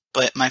this,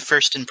 but my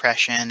first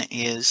impression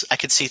is I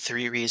could see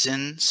three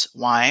reasons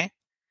why.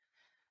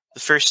 The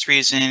first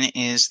reason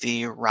is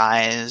the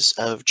rise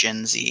of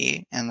Gen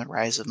Z and the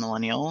rise of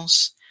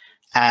millennials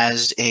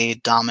as a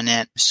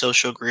dominant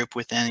social group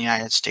within the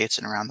United States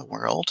and around the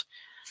world,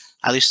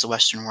 at least the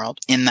Western world,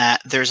 in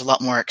that there's a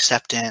lot more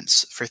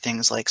acceptance for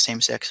things like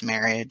same-sex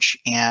marriage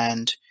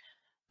and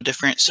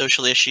different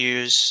social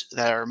issues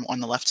that are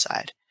on the left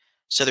side.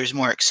 So there's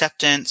more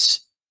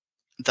acceptance,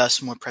 thus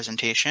more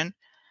presentation.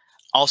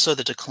 Also,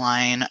 the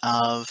decline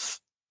of,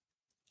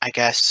 I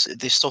guess,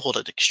 they still hold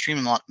an extreme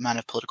amount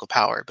of political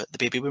power, but the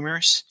baby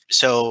boomers.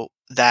 So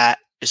that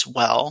as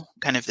well,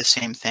 kind of the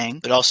same thing,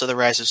 but also the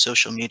rise of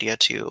social media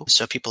too.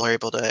 So people are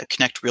able to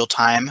connect real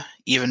time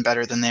even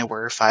better than they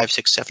were 5,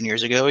 6, 7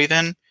 years ago,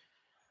 even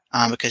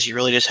because you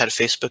really just had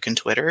Facebook and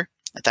Twitter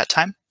at that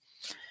time.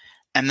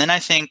 And then I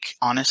think,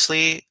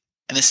 honestly,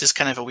 and this is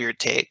kind of a weird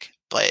take,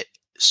 but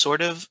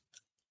sort of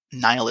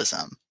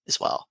nihilism as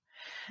well,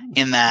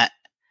 in that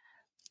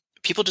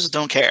people just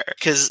don't care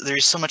because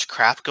there's so much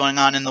crap going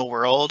on in the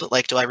world.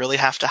 Like, do I really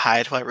have to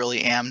hide who I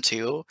really am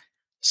too?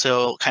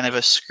 So, kind of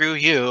a screw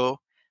you,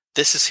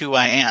 this is who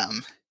I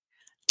am,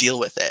 deal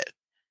with it.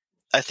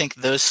 I think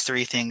those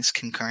three things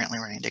concurrently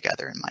running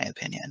together, in my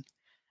opinion.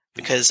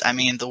 Because, I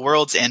mean, the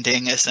world's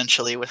ending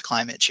essentially with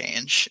climate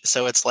change.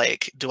 So it's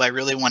like, do I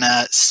really want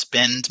to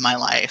spend my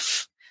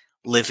life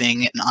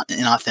living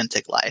an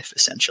authentic life,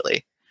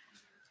 essentially?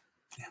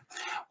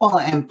 Well,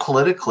 and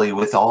politically,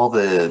 with all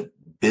the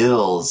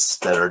bills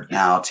that are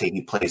now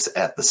taking place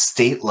at the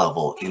state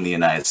level in the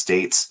United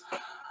States,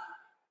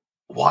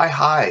 why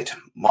hide?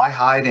 Why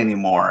hide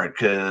anymore?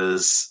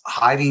 Because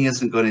hiding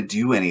isn't going to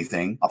do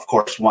anything. Of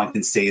course, one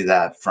can say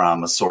that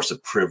from a source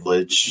of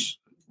privilege,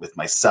 with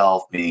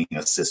myself being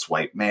a cis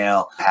white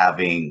male,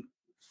 having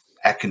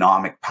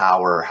economic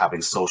power,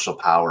 having social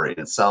power in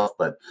itself.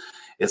 But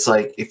it's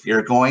like, if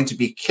you're going to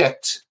be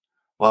kicked,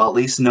 well, at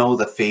least know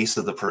the face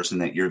of the person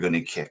that you're going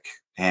to kick.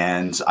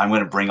 And I'm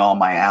going to bring all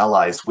my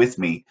allies with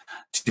me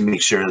to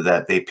make sure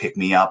that they pick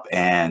me up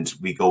and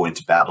we go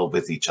into battle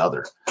with each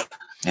other.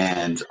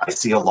 And I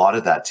see a lot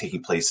of that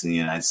taking place in the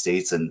United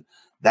States. And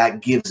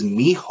that gives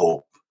me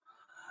hope,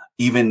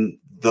 even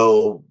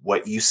though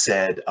what you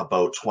said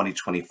about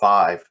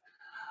 2025,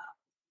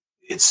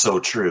 it's so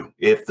true.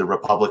 If the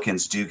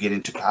Republicans do get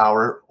into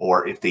power,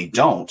 or if they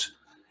don't,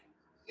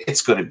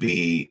 it's going to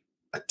be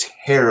a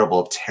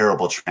terrible,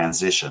 terrible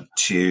transition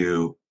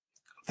to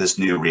this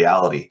new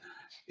reality.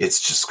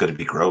 It's just going to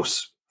be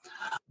gross.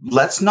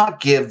 Let's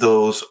not give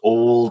those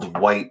old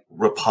white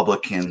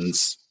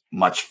Republicans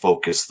much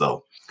focus,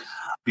 though,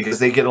 because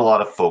they get a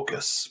lot of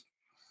focus.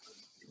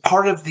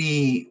 Part of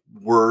the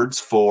words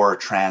for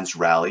trans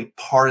rally,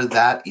 part of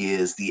that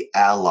is the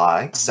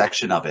ally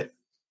section of it.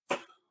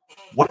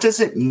 What does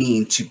it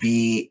mean to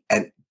be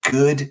a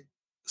good,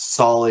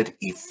 solid,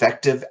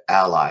 effective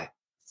ally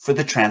for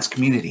the trans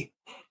community?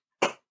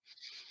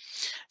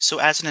 So,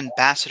 as an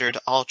ambassador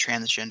to all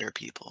transgender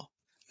people,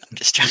 I'm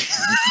just joking.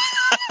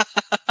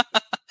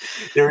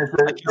 There's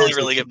I a, can only there's a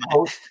really give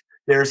my.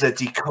 there's a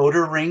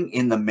decoder ring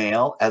in the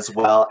mail, as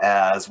well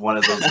as one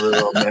of those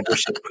little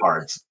membership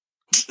cards.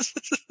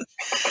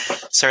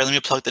 Sorry, let me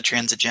plug the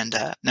trans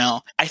agenda.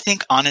 No, I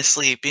think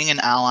honestly, being an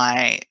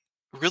ally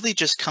really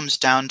just comes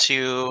down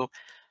to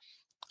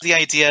the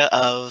idea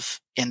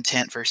of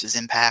intent versus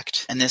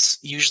impact. And this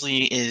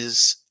usually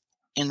is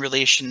in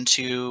relation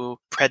to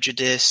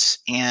prejudice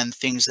and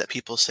things that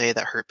people say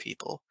that hurt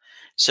people.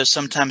 So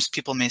sometimes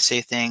people may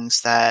say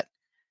things that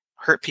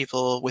hurt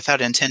people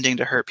without intending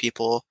to hurt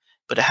people,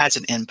 but it has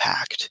an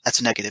impact. That's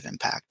a negative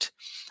impact.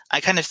 I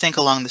kind of think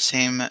along the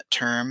same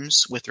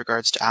terms with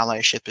regards to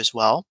allyship as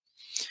well,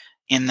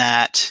 in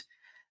that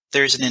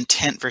there's an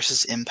intent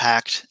versus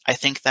impact. I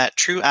think that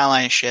true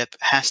allyship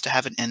has to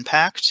have an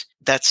impact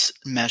that's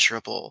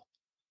measurable,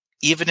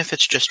 even if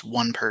it's just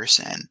one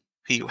person.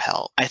 who you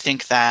help. I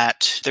think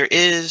that there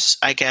is,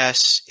 I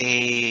guess,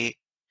 a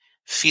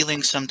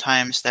feeling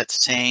sometimes that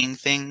saying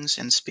things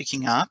and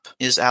speaking up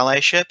is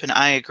allyship, and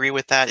I agree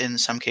with that in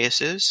some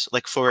cases.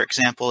 Like, for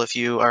example, if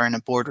you are in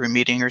a boardroom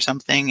meeting or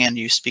something and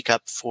you speak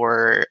up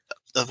for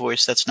a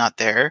voice that's not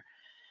there,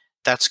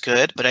 that's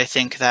good. But I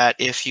think that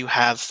if you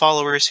have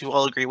followers who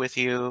all agree with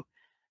you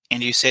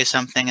and you say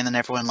something and then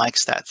everyone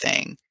likes that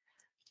thing,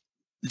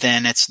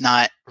 then it's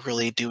not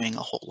really doing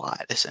a whole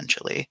lot,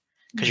 essentially,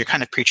 because you're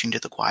kind of preaching to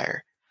the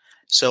choir.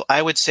 So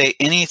I would say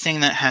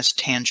anything that has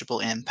tangible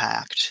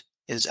impact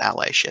is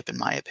allyship, in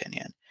my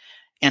opinion.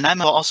 And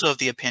I'm also of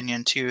the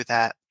opinion, too,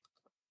 that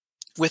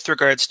with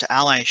regards to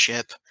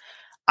allyship,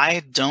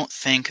 I don't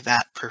think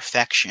that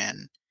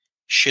perfection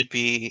should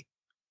be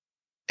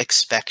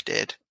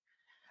expected.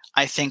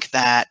 I think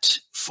that,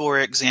 for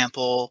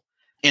example,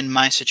 in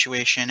my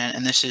situation,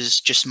 and this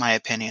is just my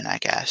opinion, I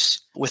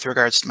guess, with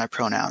regards to my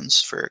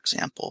pronouns, for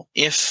example,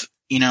 if,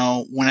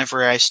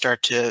 whenever I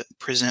start to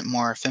present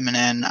more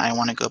feminine, I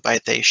want to go by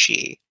they,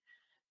 she,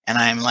 and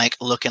I'm like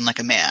looking like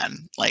a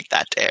man like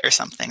that day or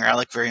something, or I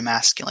look very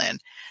masculine,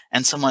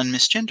 and someone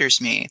misgenders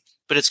me,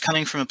 but it's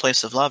coming from a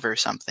place of love or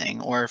something,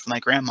 or if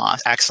my grandma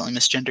accidentally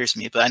misgenders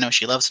me, but I know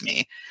she loves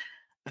me,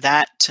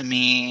 that to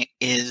me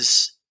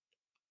is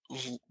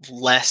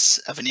less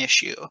of an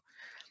issue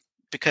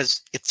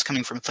because it's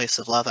coming from a place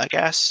of love, I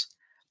guess.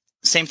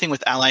 Same thing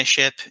with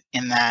allyship,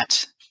 in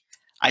that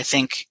I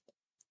think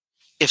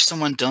if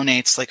someone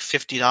donates like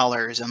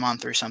 $50 a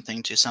month or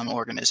something to some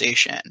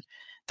organization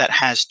that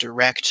has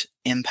direct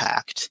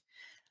impact,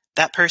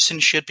 that person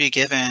should be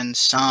given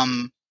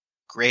some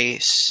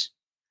grace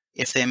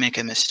if they make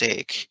a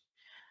mistake.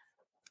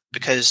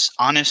 Because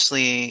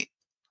honestly,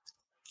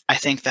 I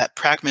think that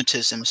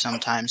pragmatism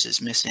sometimes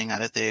is missing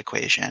out of the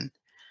equation.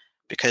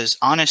 Because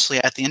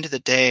honestly, at the end of the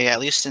day,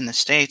 at least in the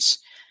States,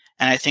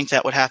 and I think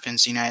that what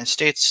happens in the United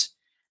States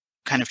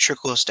kind of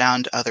trickles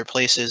down to other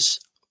places,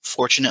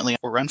 fortunately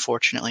or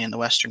unfortunately in the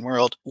Western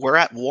world, we're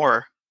at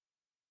war.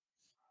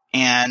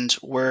 And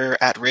we're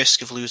at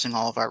risk of losing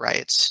all of our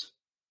rights.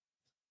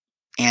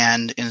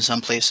 And in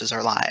some places,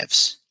 our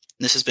lives.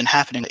 This has been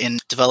happening in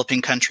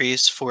developing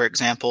countries, for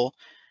example,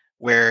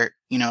 where,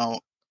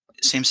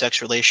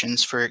 same-sex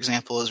relations, for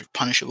example, is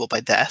punishable by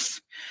death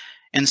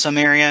in some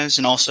areas,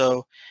 and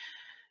also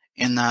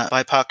in the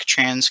BIPOC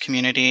trans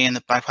community and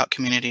the BIPOC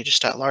community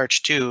just at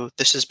large too.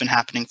 This has been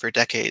happening for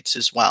decades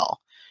as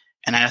well.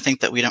 And I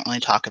think that we don't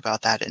really talk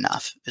about that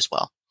enough as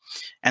well.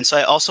 And so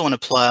I also want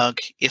to plug,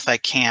 if I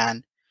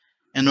can,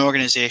 an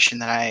organization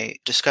that I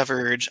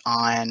discovered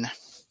on, I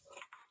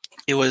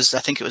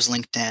think it was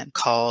LinkedIn,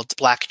 called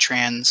Black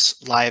Trans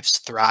Lives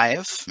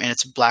Thrive. And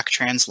it's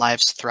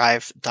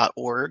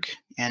blacktranslivesthrive.org.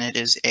 And it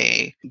is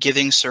a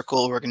giving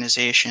circle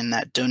organization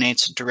that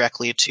donates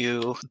directly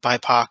to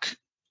BIPOC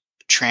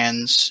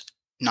trans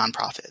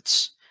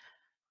nonprofits.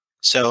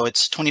 So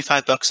it's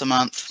 $25 a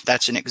month.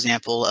 That's an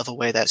example of a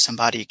way that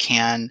somebody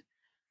can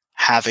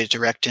have a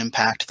direct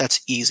impact.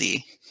 That's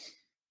easy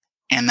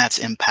and that's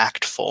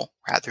impactful,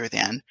 rather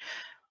than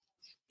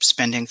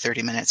spending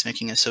 30 minutes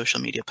making a social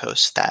media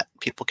post that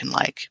people can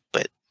like,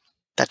 but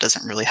that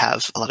doesn't really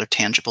have a lot of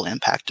tangible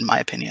impact, in my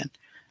opinion.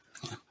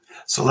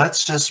 So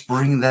let's just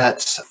bring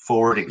that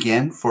forward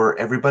again for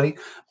everybody.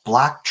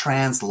 Black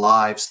Trans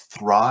Lives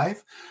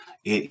Thrive.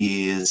 It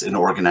is an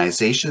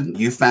organization.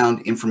 You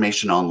found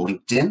information on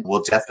LinkedIn.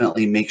 We'll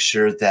definitely make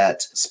sure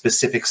that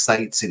specific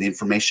sites and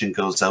information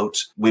goes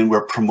out when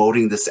we're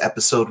promoting this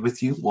episode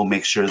with you. We'll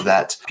make sure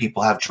that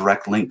people have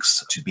direct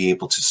links to be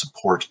able to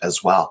support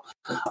as well.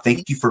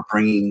 Thank you for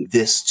bringing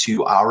this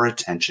to our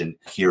attention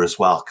here as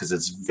well, because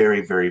it's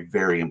very, very,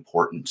 very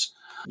important.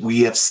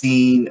 We have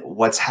seen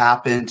what's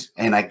happened,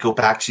 and I go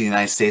back to the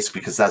United States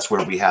because that's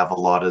where we have a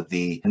lot of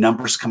the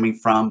numbers coming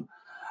from.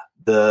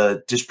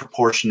 The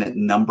disproportionate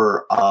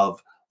number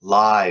of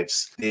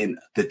lives in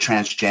the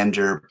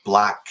transgender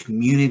Black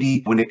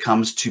community when it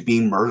comes to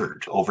being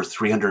murdered. Over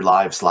 300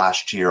 lives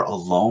last year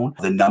alone.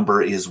 The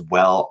number is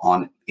well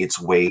on its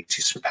way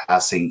to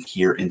surpassing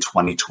here in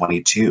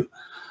 2022.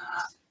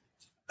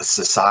 A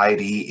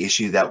society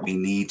issue that we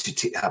need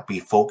to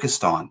be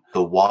focused on.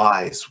 The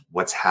whys,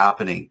 what's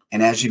happening.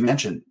 And as you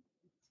mentioned,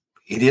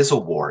 it is a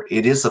war.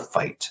 It is a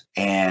fight.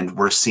 And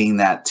we're seeing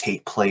that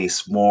take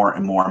place more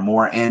and more and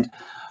more. And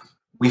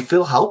we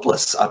feel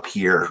helpless up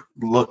here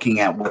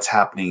looking at what's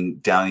happening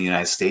down in the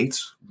United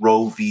States.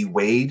 Roe v.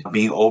 Wade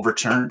being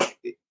overturned,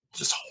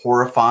 just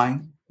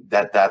horrifying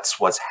that that's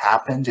what's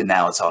happened. And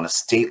now it's on a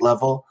state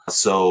level.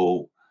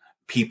 So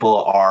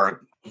people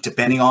are,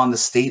 depending on the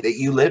state that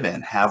you live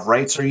in, have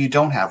rights or you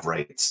don't have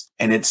rights.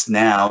 And it's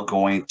now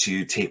going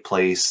to take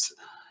place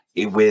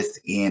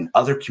within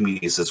other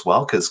communities as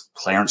well, because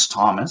Clarence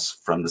Thomas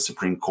from the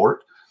Supreme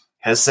Court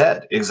has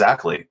said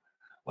exactly,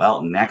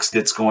 well, next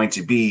it's going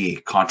to be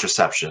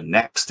contraception.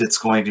 Next it's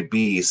going to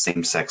be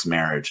same-sex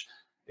marriage,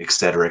 et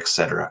cetera, et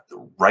cetera.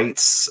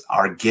 Rights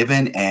are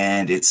given,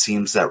 and it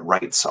seems that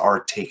rights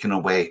are taken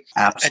away.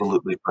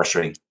 Absolutely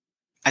frustrating.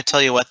 I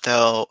tell you what,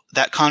 though,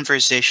 that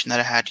conversation that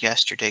I had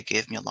yesterday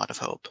gave me a lot of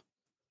hope.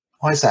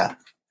 Why is that?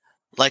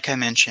 like I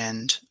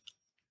mentioned,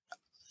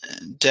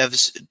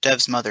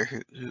 Dev's mother,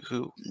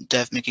 who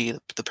Dev McGee,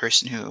 the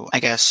person who I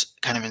guess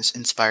kind of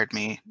inspired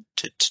me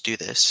to do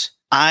this.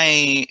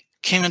 I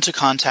came into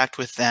contact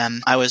with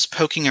them. I was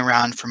poking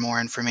around for more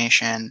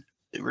information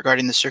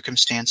regarding the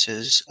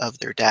circumstances of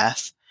their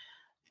death,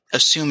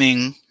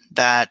 assuming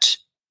that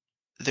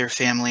their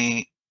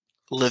family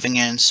living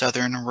in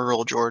southern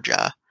rural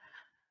Georgia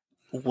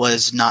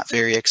was not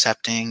very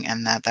accepting,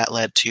 and that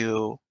led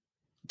to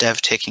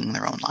Dev taking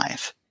their own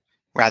life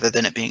rather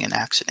than it being an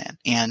accident.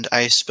 And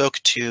I spoke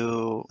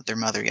to their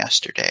mother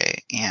yesterday,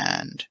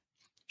 and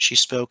she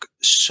spoke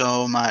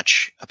so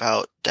much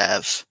about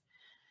Dev.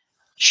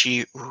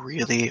 She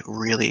really,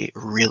 really,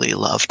 really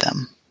loved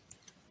them.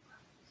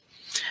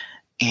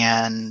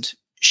 And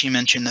she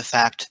mentioned the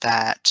fact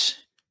that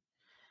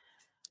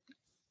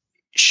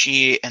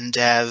she and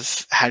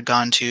Dev had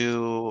gone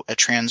to a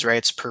trans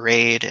rights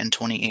parade in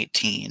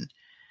 2018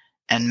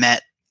 and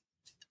met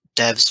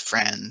Dev's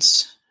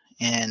friends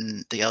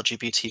in the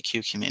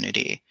LGBTQ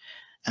community,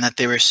 and that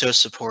they were so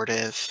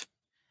supportive,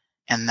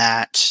 and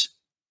that,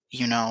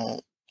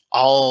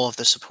 all of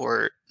the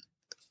support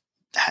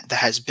that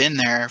has been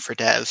there for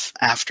Dev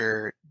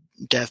after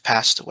Dev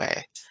passed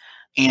away.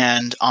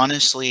 And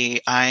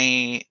honestly,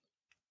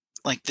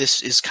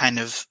 this is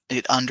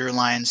it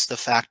underlines the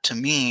fact to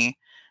me,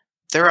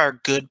 there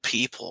are good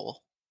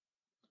people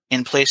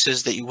in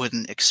places that you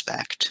wouldn't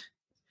expect.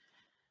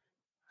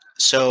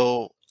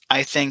 So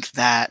I think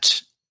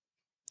that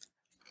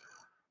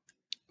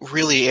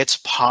really it's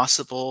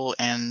possible,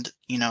 and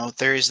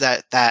there is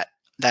that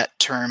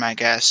term, I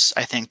guess,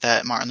 I think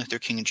that Martin Luther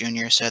King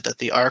Jr. said, that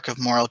the arc of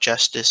moral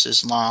justice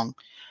is long,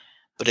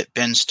 but it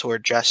bends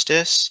toward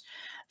justice.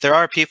 There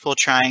are people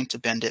trying to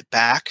bend it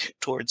back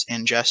towards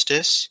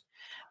injustice,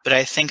 but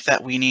I think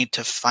that we need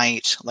to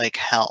fight like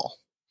hell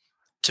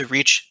to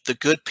reach the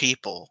good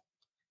people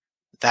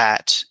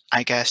that,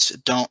 I guess,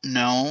 don't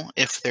know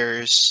if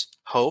there's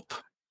hope.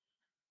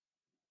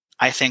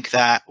 I think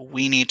that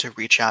we need to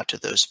reach out to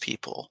those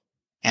people,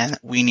 and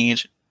we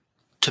need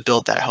to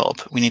build that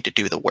hope. We need to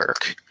do the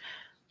work.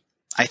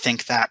 I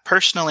think that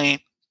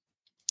personally,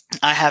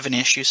 I have an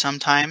issue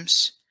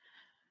sometimes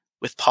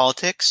with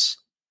politics,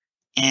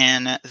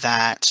 and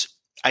that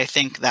I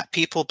think that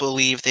people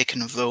believe they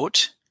can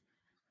vote,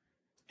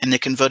 and they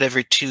can vote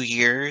every 2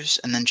 years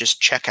and then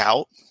just check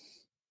out,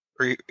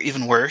 or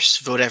even worse,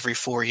 vote every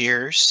 4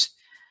 years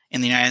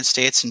in the United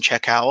States and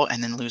check out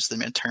and then lose the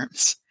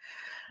midterms.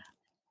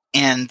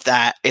 And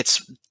that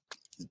it's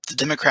the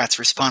Democrats'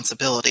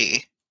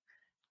 responsibility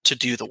to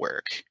do the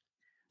work.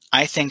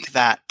 I think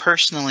that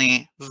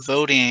personally,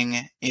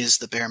 voting is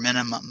the bare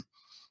minimum,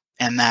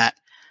 and that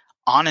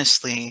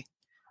honestly,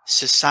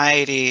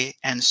 society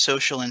and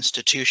social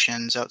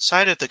institutions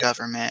outside of the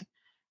government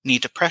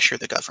need to pressure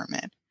the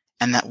government,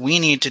 and that we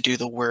need to do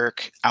the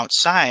work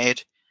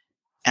outside,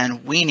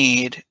 and we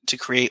need to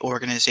create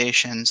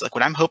organizations like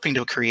what I'm hoping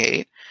to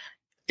create.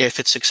 If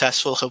it's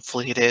successful,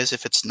 hopefully it is.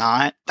 If it's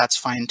not, that's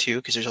fine too,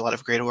 because there's a lot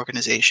of great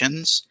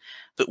organizations.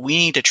 But we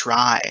need to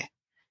try,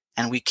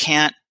 and we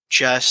can't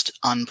just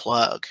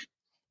unplug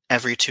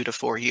every 2 to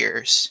 4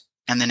 years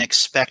and then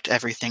expect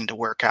everything to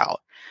work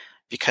out,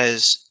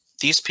 because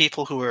these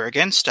people who are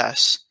against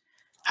us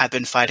have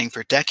been fighting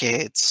for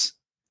decades,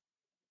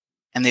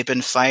 and they've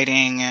been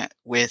fighting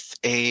with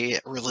a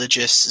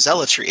religious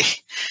zealotry,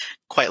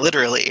 quite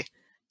literally,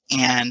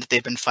 and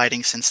they've been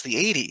fighting since the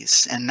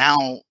 80s, and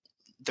now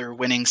they're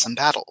winning some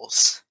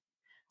battles.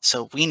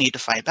 So we need to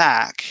fight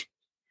back,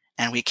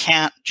 and we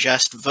can't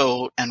just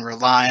vote and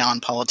rely on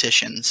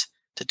politicians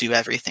to do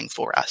everything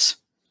for us.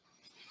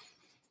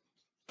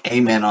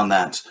 Amen on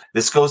that.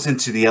 This goes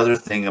into the other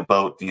thing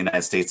about the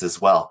United States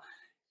as well.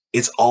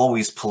 It's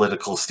always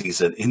political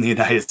season in the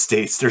United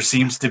States. There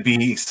seems to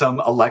be some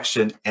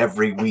election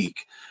every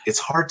week. It's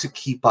hard to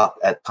keep up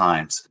at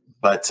times,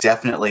 but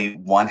definitely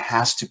one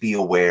has to be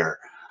aware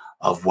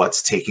of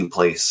what's taking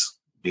place,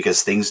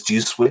 because things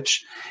do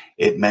switch.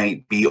 It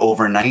might be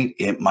overnight.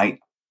 It might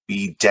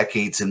be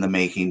decades in the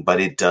making,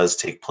 but it does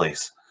take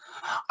place.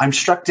 I'm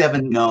struck,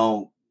 Devin,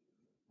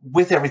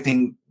 with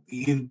everything,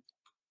 you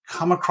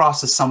come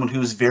across as someone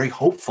who is very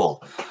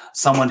hopeful,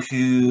 someone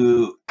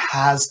who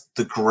has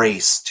the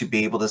grace to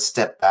be able to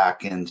step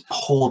back and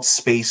hold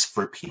space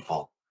for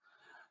people.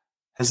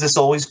 Has this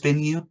always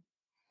been you,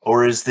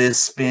 or has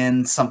this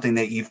been something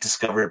that you've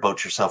discovered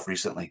about yourself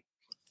recently?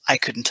 I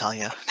couldn't tell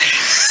you.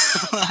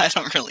 I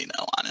don't really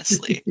know,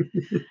 honestly.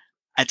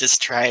 I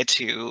just try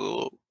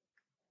to,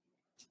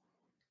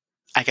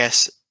 I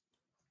guess,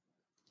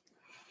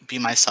 be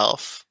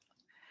myself.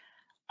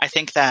 I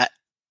think that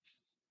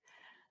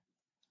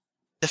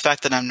the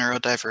fact that I'm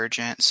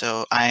neurodivergent,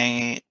 so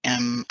I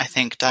am, I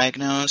think,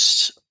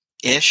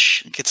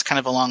 diagnosed-ish. It's kind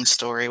of a long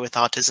story with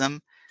autism.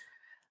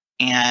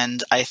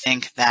 And I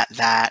think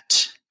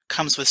that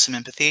comes with some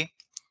empathy,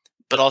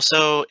 but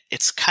also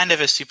it's kind of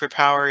a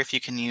superpower if you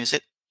can use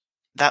it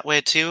that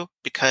way too,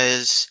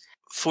 because,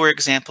 for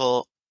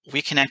example,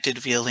 we connected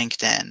via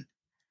LinkedIn,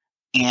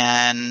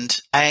 And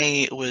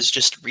I was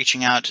just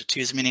reaching out to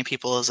as many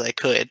people as I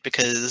could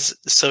because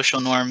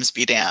social norms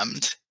be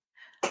damned,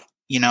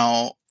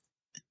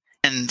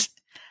 and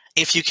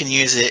if you can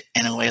use it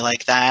in a way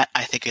like that,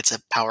 I think it's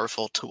a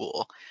powerful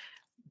tool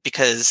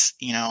because,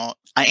 I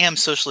am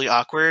socially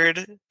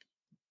awkward,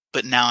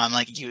 but now I'm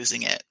like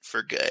using it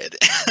for good.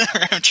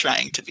 Or I'm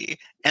trying to be.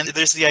 And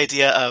there's the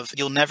idea of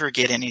you'll never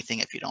get anything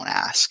if you don't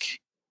ask.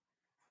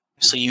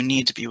 So you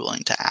need to be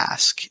willing to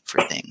ask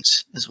for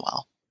things as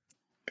well.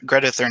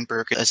 Greta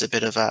Thunberg is a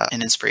bit of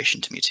an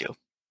inspiration to me too.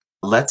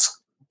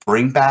 Let's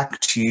bring back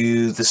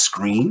to the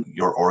screen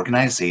your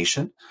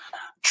organization,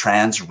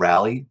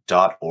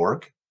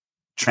 transrally.org.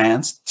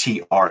 Trans,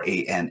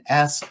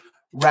 Trans,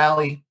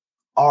 rally,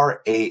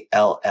 RALLY.org.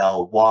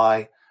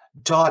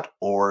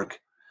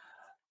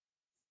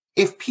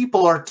 If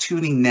people are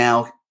tuning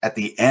now at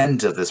the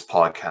end of this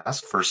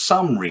podcast for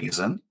some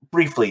reason,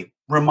 briefly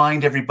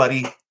remind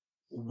everybody,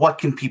 what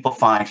can people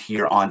find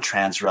here on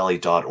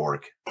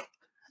transrally.org?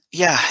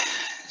 Yeah,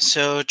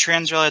 so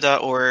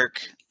transrally.org,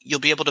 you'll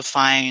be able to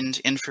find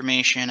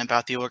information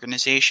about the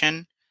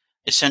organization.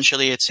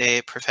 Essentially, it's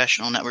a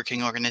professional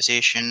networking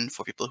organization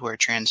for people who are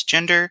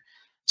transgender,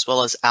 as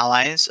well as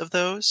allies of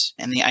those.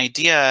 And the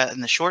idea,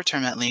 in the short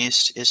term at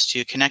least, is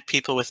to connect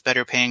people with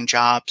better paying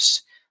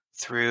jobs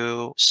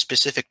through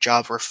specific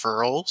job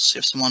referrals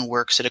if someone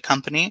works at a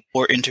company,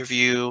 or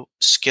interview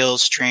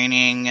skills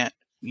training,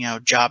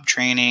 job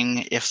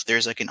training if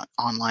there's like an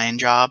online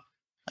job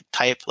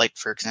type, like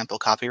for example,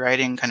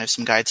 copywriting, kind of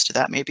some guides to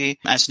that maybe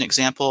as an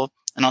example,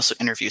 and also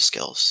interview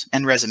skills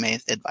and resume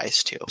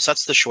advice too. So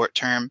that's the short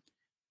term.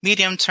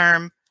 Medium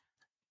term,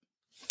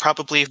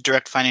 probably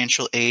direct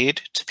financial aid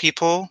to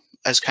people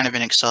as kind of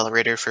an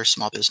accelerator for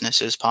small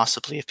businesses,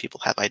 possibly if people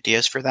have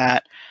ideas for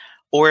that,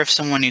 or if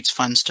someone needs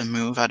funds to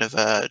move out of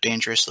a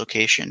dangerous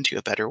location to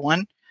a better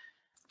one,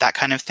 that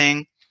kind of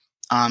thing,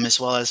 as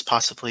well as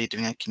possibly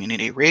doing a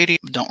community radio.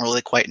 Don't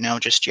really quite know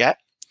just yet.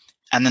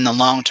 And then the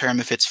long term,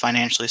 if it's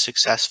financially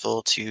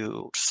successful,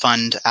 to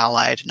fund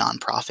allied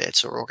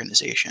nonprofits or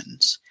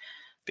organizations.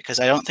 Because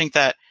I don't think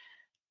that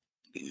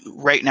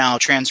right now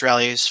Trans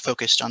Rally is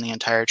focused on the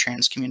entire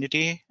trans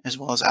community as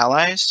well as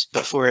allies.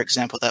 But for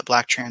example, that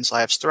Black Trans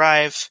Lives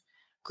Thrive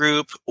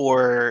group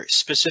or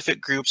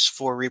specific groups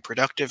for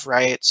reproductive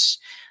rights,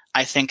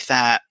 I think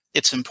that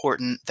it's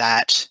important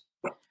that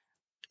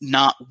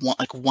not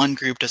one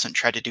group doesn't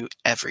try to do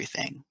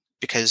everything,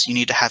 because you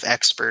need to have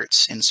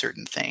experts in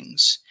certain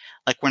things.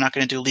 Like, we're not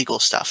going to do legal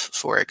stuff,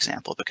 for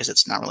example, because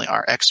it's not really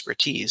our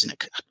expertise and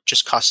it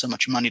just costs so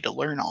much money to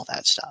learn all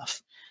that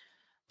stuff.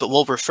 But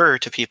we'll refer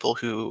to people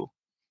who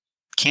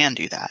can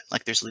do that.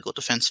 Like, there's legal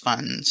defense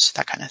funds,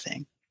 that kind of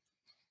thing.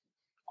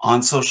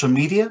 On social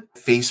media,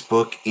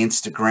 Facebook,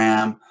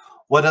 Instagram,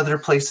 what other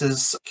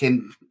places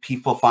can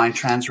people find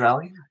Trans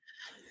Rally?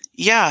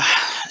 Yeah,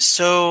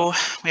 so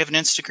we have an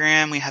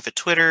Instagram, we have a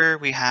Twitter,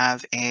 we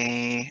have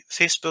a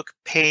Facebook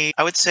page.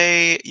 I would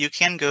say you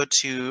can go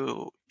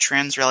to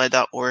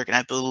transrally.org, and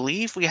I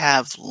believe we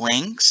have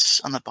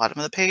links on the bottom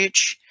of the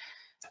page.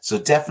 So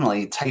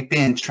definitely type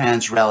in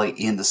Trans Rally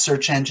in the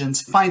search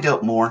engines, find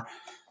out more.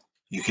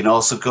 You can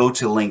also go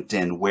to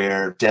LinkedIn,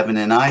 where Devin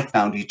and I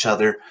found each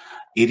other.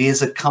 It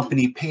is a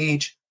company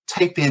page.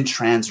 Type in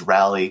Trans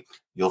Rally.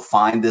 You'll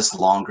find this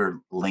longer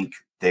link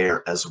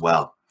there as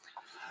well.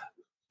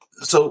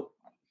 So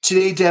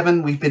today,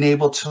 Devin, we've been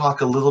able to talk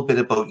a little bit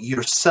about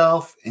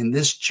yourself and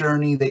this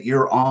journey that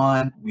you're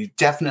on. We've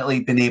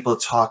definitely been able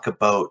to talk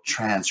about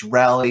Trans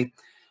Rally.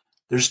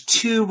 There's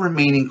two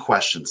remaining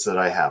questions that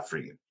I have for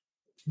you.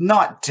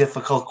 Not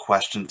difficult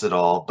questions at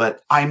all,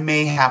 but I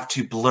may have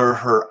to blur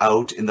her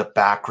out in the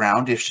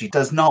background if she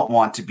does not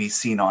want to be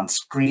seen on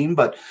screen,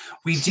 but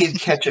we did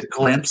catch a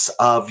glimpse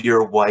of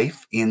your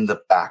wife in the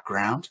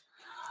background.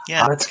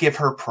 Yeah. Let's give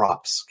her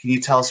props. Can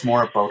you tell us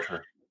more about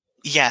her?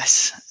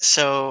 Yes.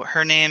 So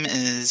her name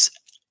is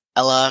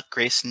Ella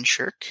Grayson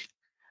Shirk.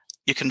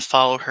 You can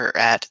follow her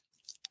at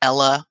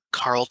Ella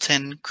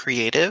Carlton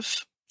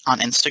Creative on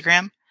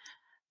Instagram.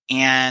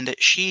 And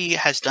she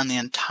has done the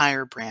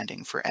entire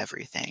branding for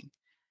everything.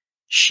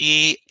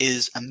 She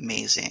is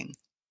amazing.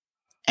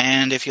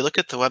 And if you look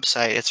at the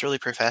website, it's really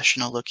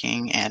professional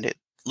looking and it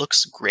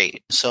looks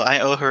great. So I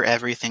owe her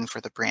everything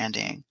for the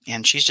branding.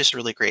 And she's just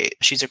really great.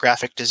 She's a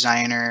graphic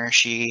designer.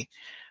 She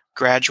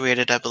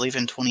graduated, I believe,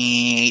 in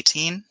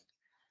 2018,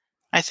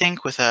 I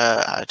think, with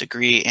a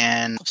degree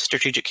in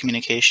strategic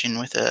communication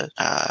with a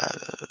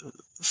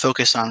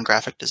focus on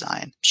graphic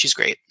design. She's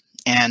great.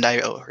 And I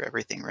owe her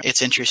everything.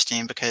 It's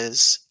interesting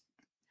because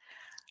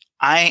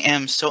I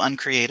am so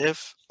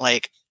uncreative.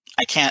 Like,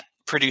 I can't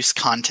produce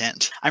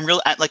content. I'm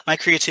real, like, my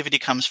creativity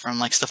comes from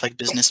like stuff like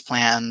business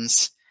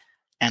plans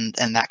and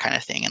that kind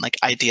of thing, and like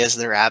ideas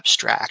that are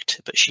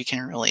abstract, but she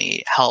can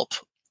really help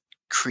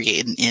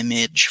create an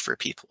image for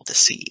people to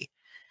see.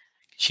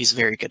 She's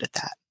very good at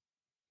that.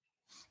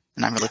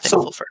 And I'm really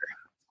thankful for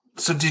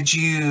her. So did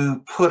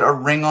you put a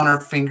ring on her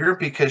finger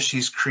because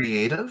she's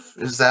creative?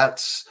 Is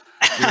that...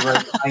 You're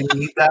like, I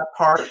need that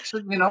part.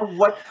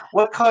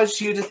 What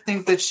caused you to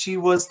think that she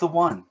was the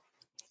one?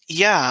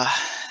 Yeah.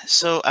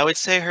 So I would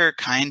say her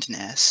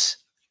kindness,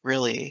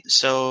 really.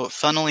 So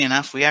funnily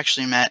enough, we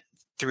actually met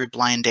through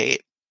blind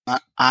date.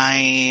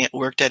 I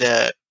worked at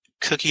a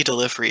cookie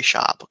delivery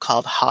shop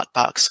called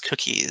Hotbox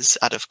Cookies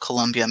out of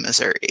Columbia,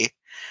 Missouri.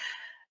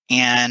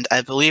 And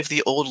I believe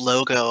the old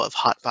logo of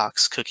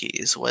Hotbox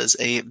Cookies was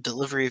a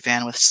delivery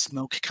van with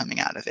smoke coming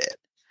out of it.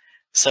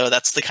 So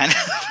that's the kind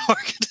of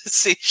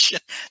organization.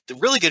 The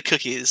really good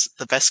cookies,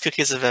 the best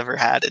cookies I've ever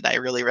had, and I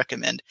really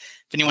recommend.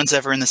 If anyone's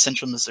ever in the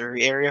central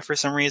Missouri area for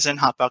some reason,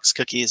 Hotbox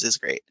Cookies is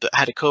great. But I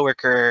had a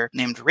coworker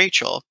named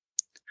Rachel,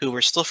 who we're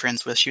still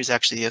friends with. She was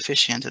actually the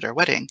officiant at our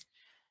wedding.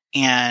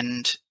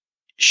 And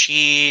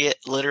she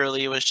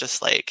literally was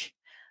just like,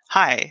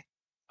 "Hi,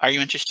 are you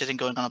interested in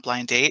going on a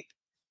blind date?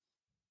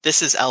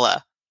 This is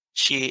Ella.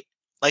 She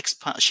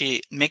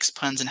she makes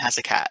puns and has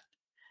a cat."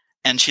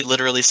 And she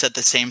literally said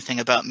the same thing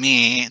about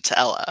me to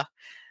Ella.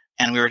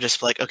 And we were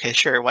just like, okay,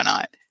 sure, why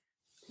not?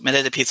 Met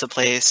at a pizza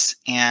place,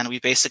 and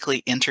we basically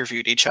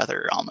interviewed each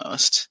other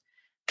almost,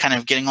 kind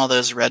of getting all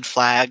those red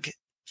flag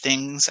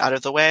things out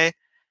of the way.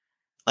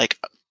 Like,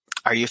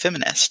 are you a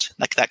feminist?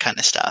 Like that kind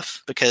of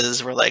stuff.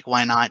 Because we're like,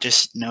 why not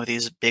just know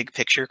these big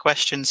picture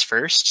questions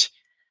first?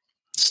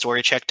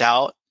 Story checked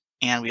out,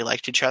 and we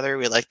liked each other.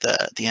 We liked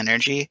the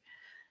energy,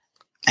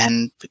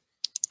 and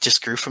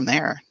just grew from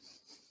there.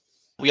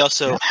 We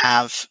also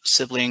have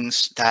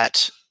siblings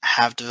that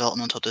have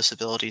developmental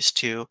disabilities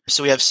too.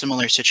 So we have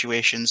similar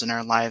situations in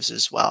our lives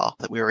as well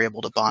that we were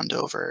able to bond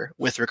over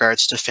with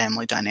regards to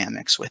family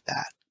dynamics with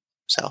that.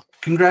 So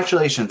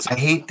Congratulations. I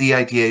hate the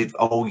idea of,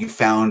 oh, you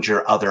found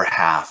your other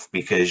half,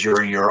 because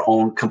you're your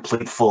own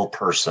complete full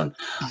person.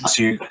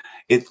 So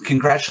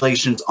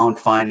congratulations on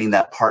finding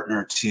that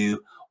partner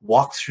to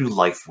walk through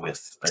life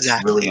with.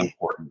 That's really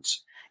important.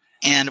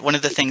 And one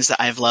of the things that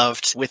I've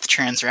loved with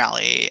Trans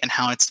Rally and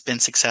how it's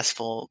been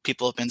successful,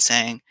 people have been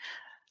saying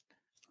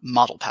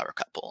model power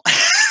couple.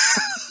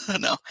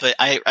 No, but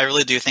I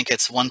really do think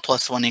it's 1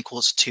 + 1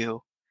 =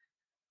 2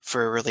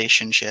 for a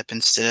relationship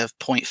instead of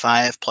 0.5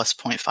 +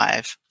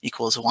 0.5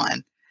 =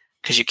 1.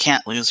 Because you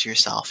can't lose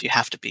yourself. You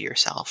have to be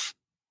yourself.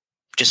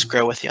 Just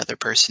grow with the other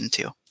person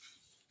too.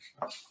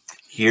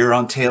 Here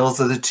on Tales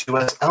of the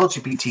 2S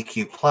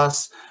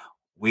LGBTQ+,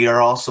 we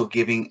are also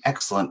giving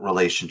excellent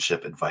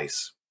relationship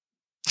advice.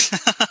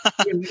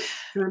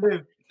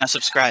 Now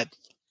subscribe.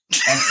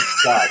 And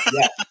subscribe,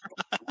 yeah.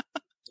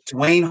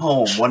 Dwayne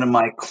Holm, one of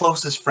my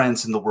closest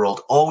friends in the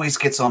world, always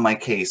gets on my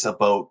case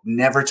about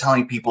never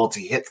telling people to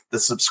hit the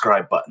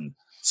subscribe button.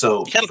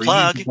 So for you,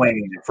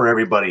 Dwayne, for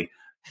everybody,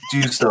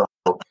 do so.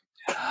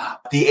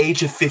 The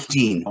age of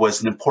 15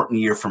 was an important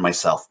year for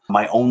myself.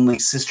 My only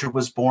sister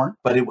was born,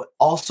 but it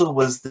also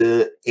was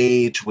the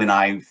age when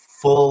I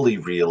fully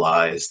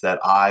realized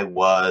that I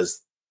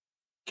was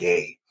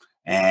gay.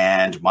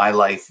 And my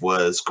life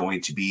was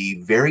going to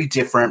be very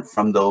different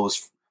from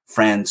those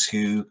friends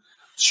who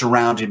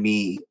surrounded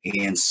me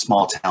in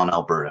small town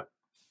Alberta.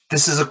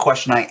 This is a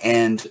question I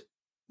end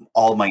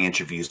all my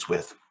interviews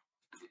with.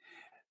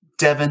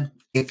 Devin,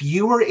 if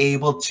you were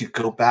able to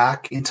go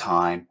back in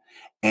time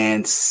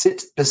and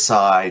sit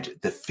beside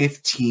the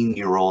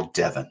 15-year-old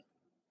Devin,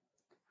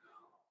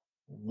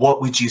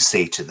 what would you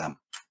say to them?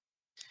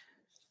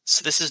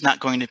 So this is not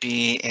going to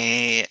be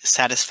a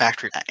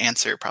satisfactory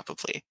answer,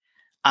 probably.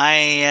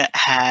 I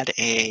had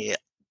a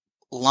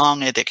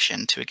long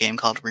addiction to a game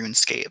called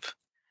RuneScape,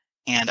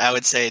 and I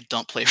would say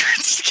don't play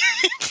RuneScape.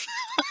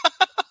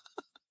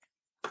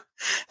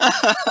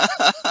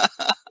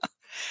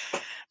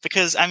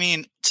 Because, I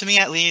mean, to me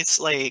at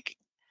least, like,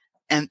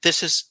 and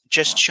this is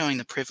just showing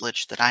the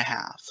privilege that I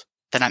have,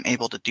 that I'm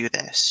able to do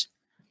this.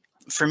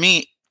 For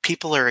me,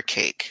 people are a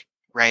cake,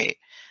 right?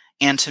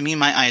 And to me,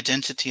 my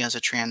identity as a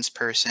trans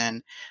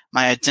person,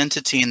 my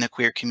identity in the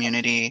queer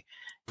community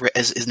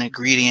is an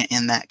ingredient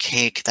in that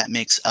cake that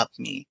makes up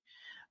me,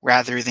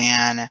 rather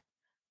than,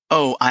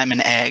 oh, I'm an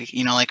egg,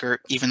 you know, like,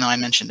 or even though I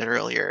mentioned it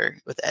earlier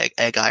with egg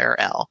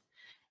IRL.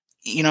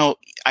 You know,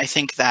 I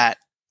think that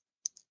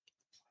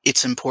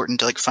it's important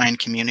to like find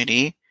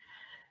community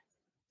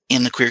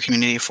in the queer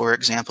community, for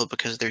example,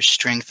 because there's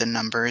strength in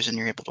numbers and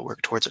you're able to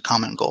work towards a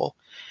common goal.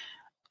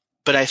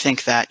 But I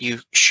think that you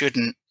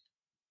shouldn't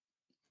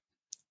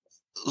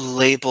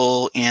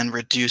label and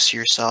reduce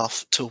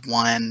yourself to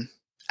one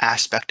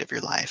aspect of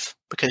your life,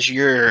 because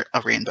you're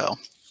a rainbow.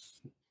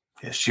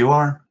 Yes, you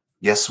are.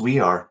 Yes, we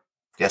are.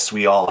 Yes,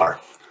 we all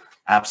are.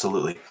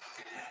 Absolutely.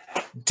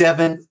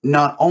 Devin,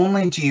 not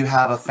only do you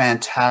have a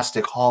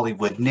fantastic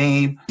Hollywood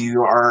name,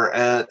 you are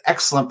an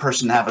excellent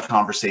person to have a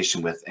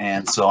conversation with.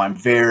 And so I'm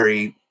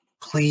very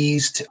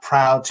pleased,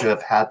 proud to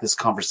have had this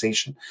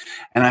conversation.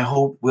 And I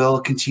hope we'll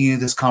continue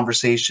this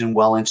conversation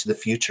well into the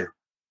future.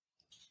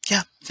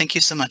 Yeah, thank you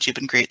so much. You've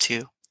been great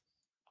too.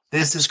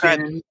 This has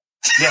been,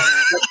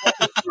 yes,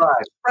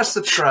 subscribe. Press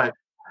subscribe.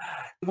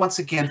 Once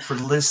again for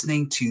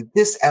listening to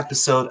this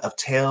episode of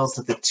Tales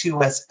of the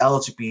 2S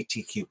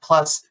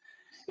LGBTQ+.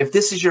 If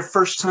this is your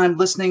first time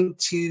listening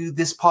to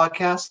this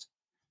podcast,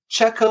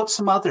 check out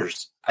some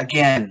others.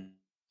 Again,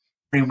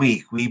 every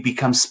week we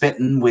become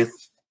smitten with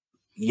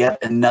yet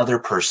another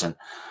person.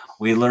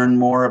 We learn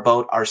more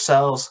about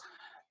ourselves.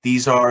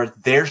 These are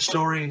their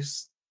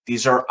stories.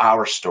 These are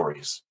our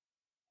stories.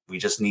 We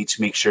just need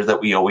to make sure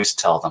that we always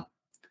tell them.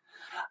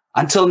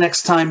 Until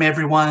next time,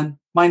 everyone,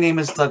 my name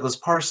is Douglas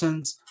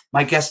Parsons.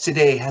 My guest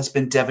today has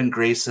been Devin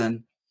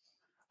Grayson.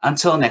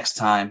 Until next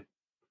time,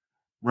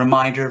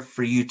 reminder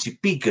for you to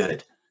be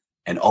good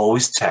and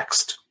always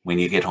text when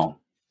you get home.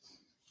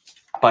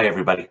 Bye,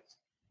 everybody.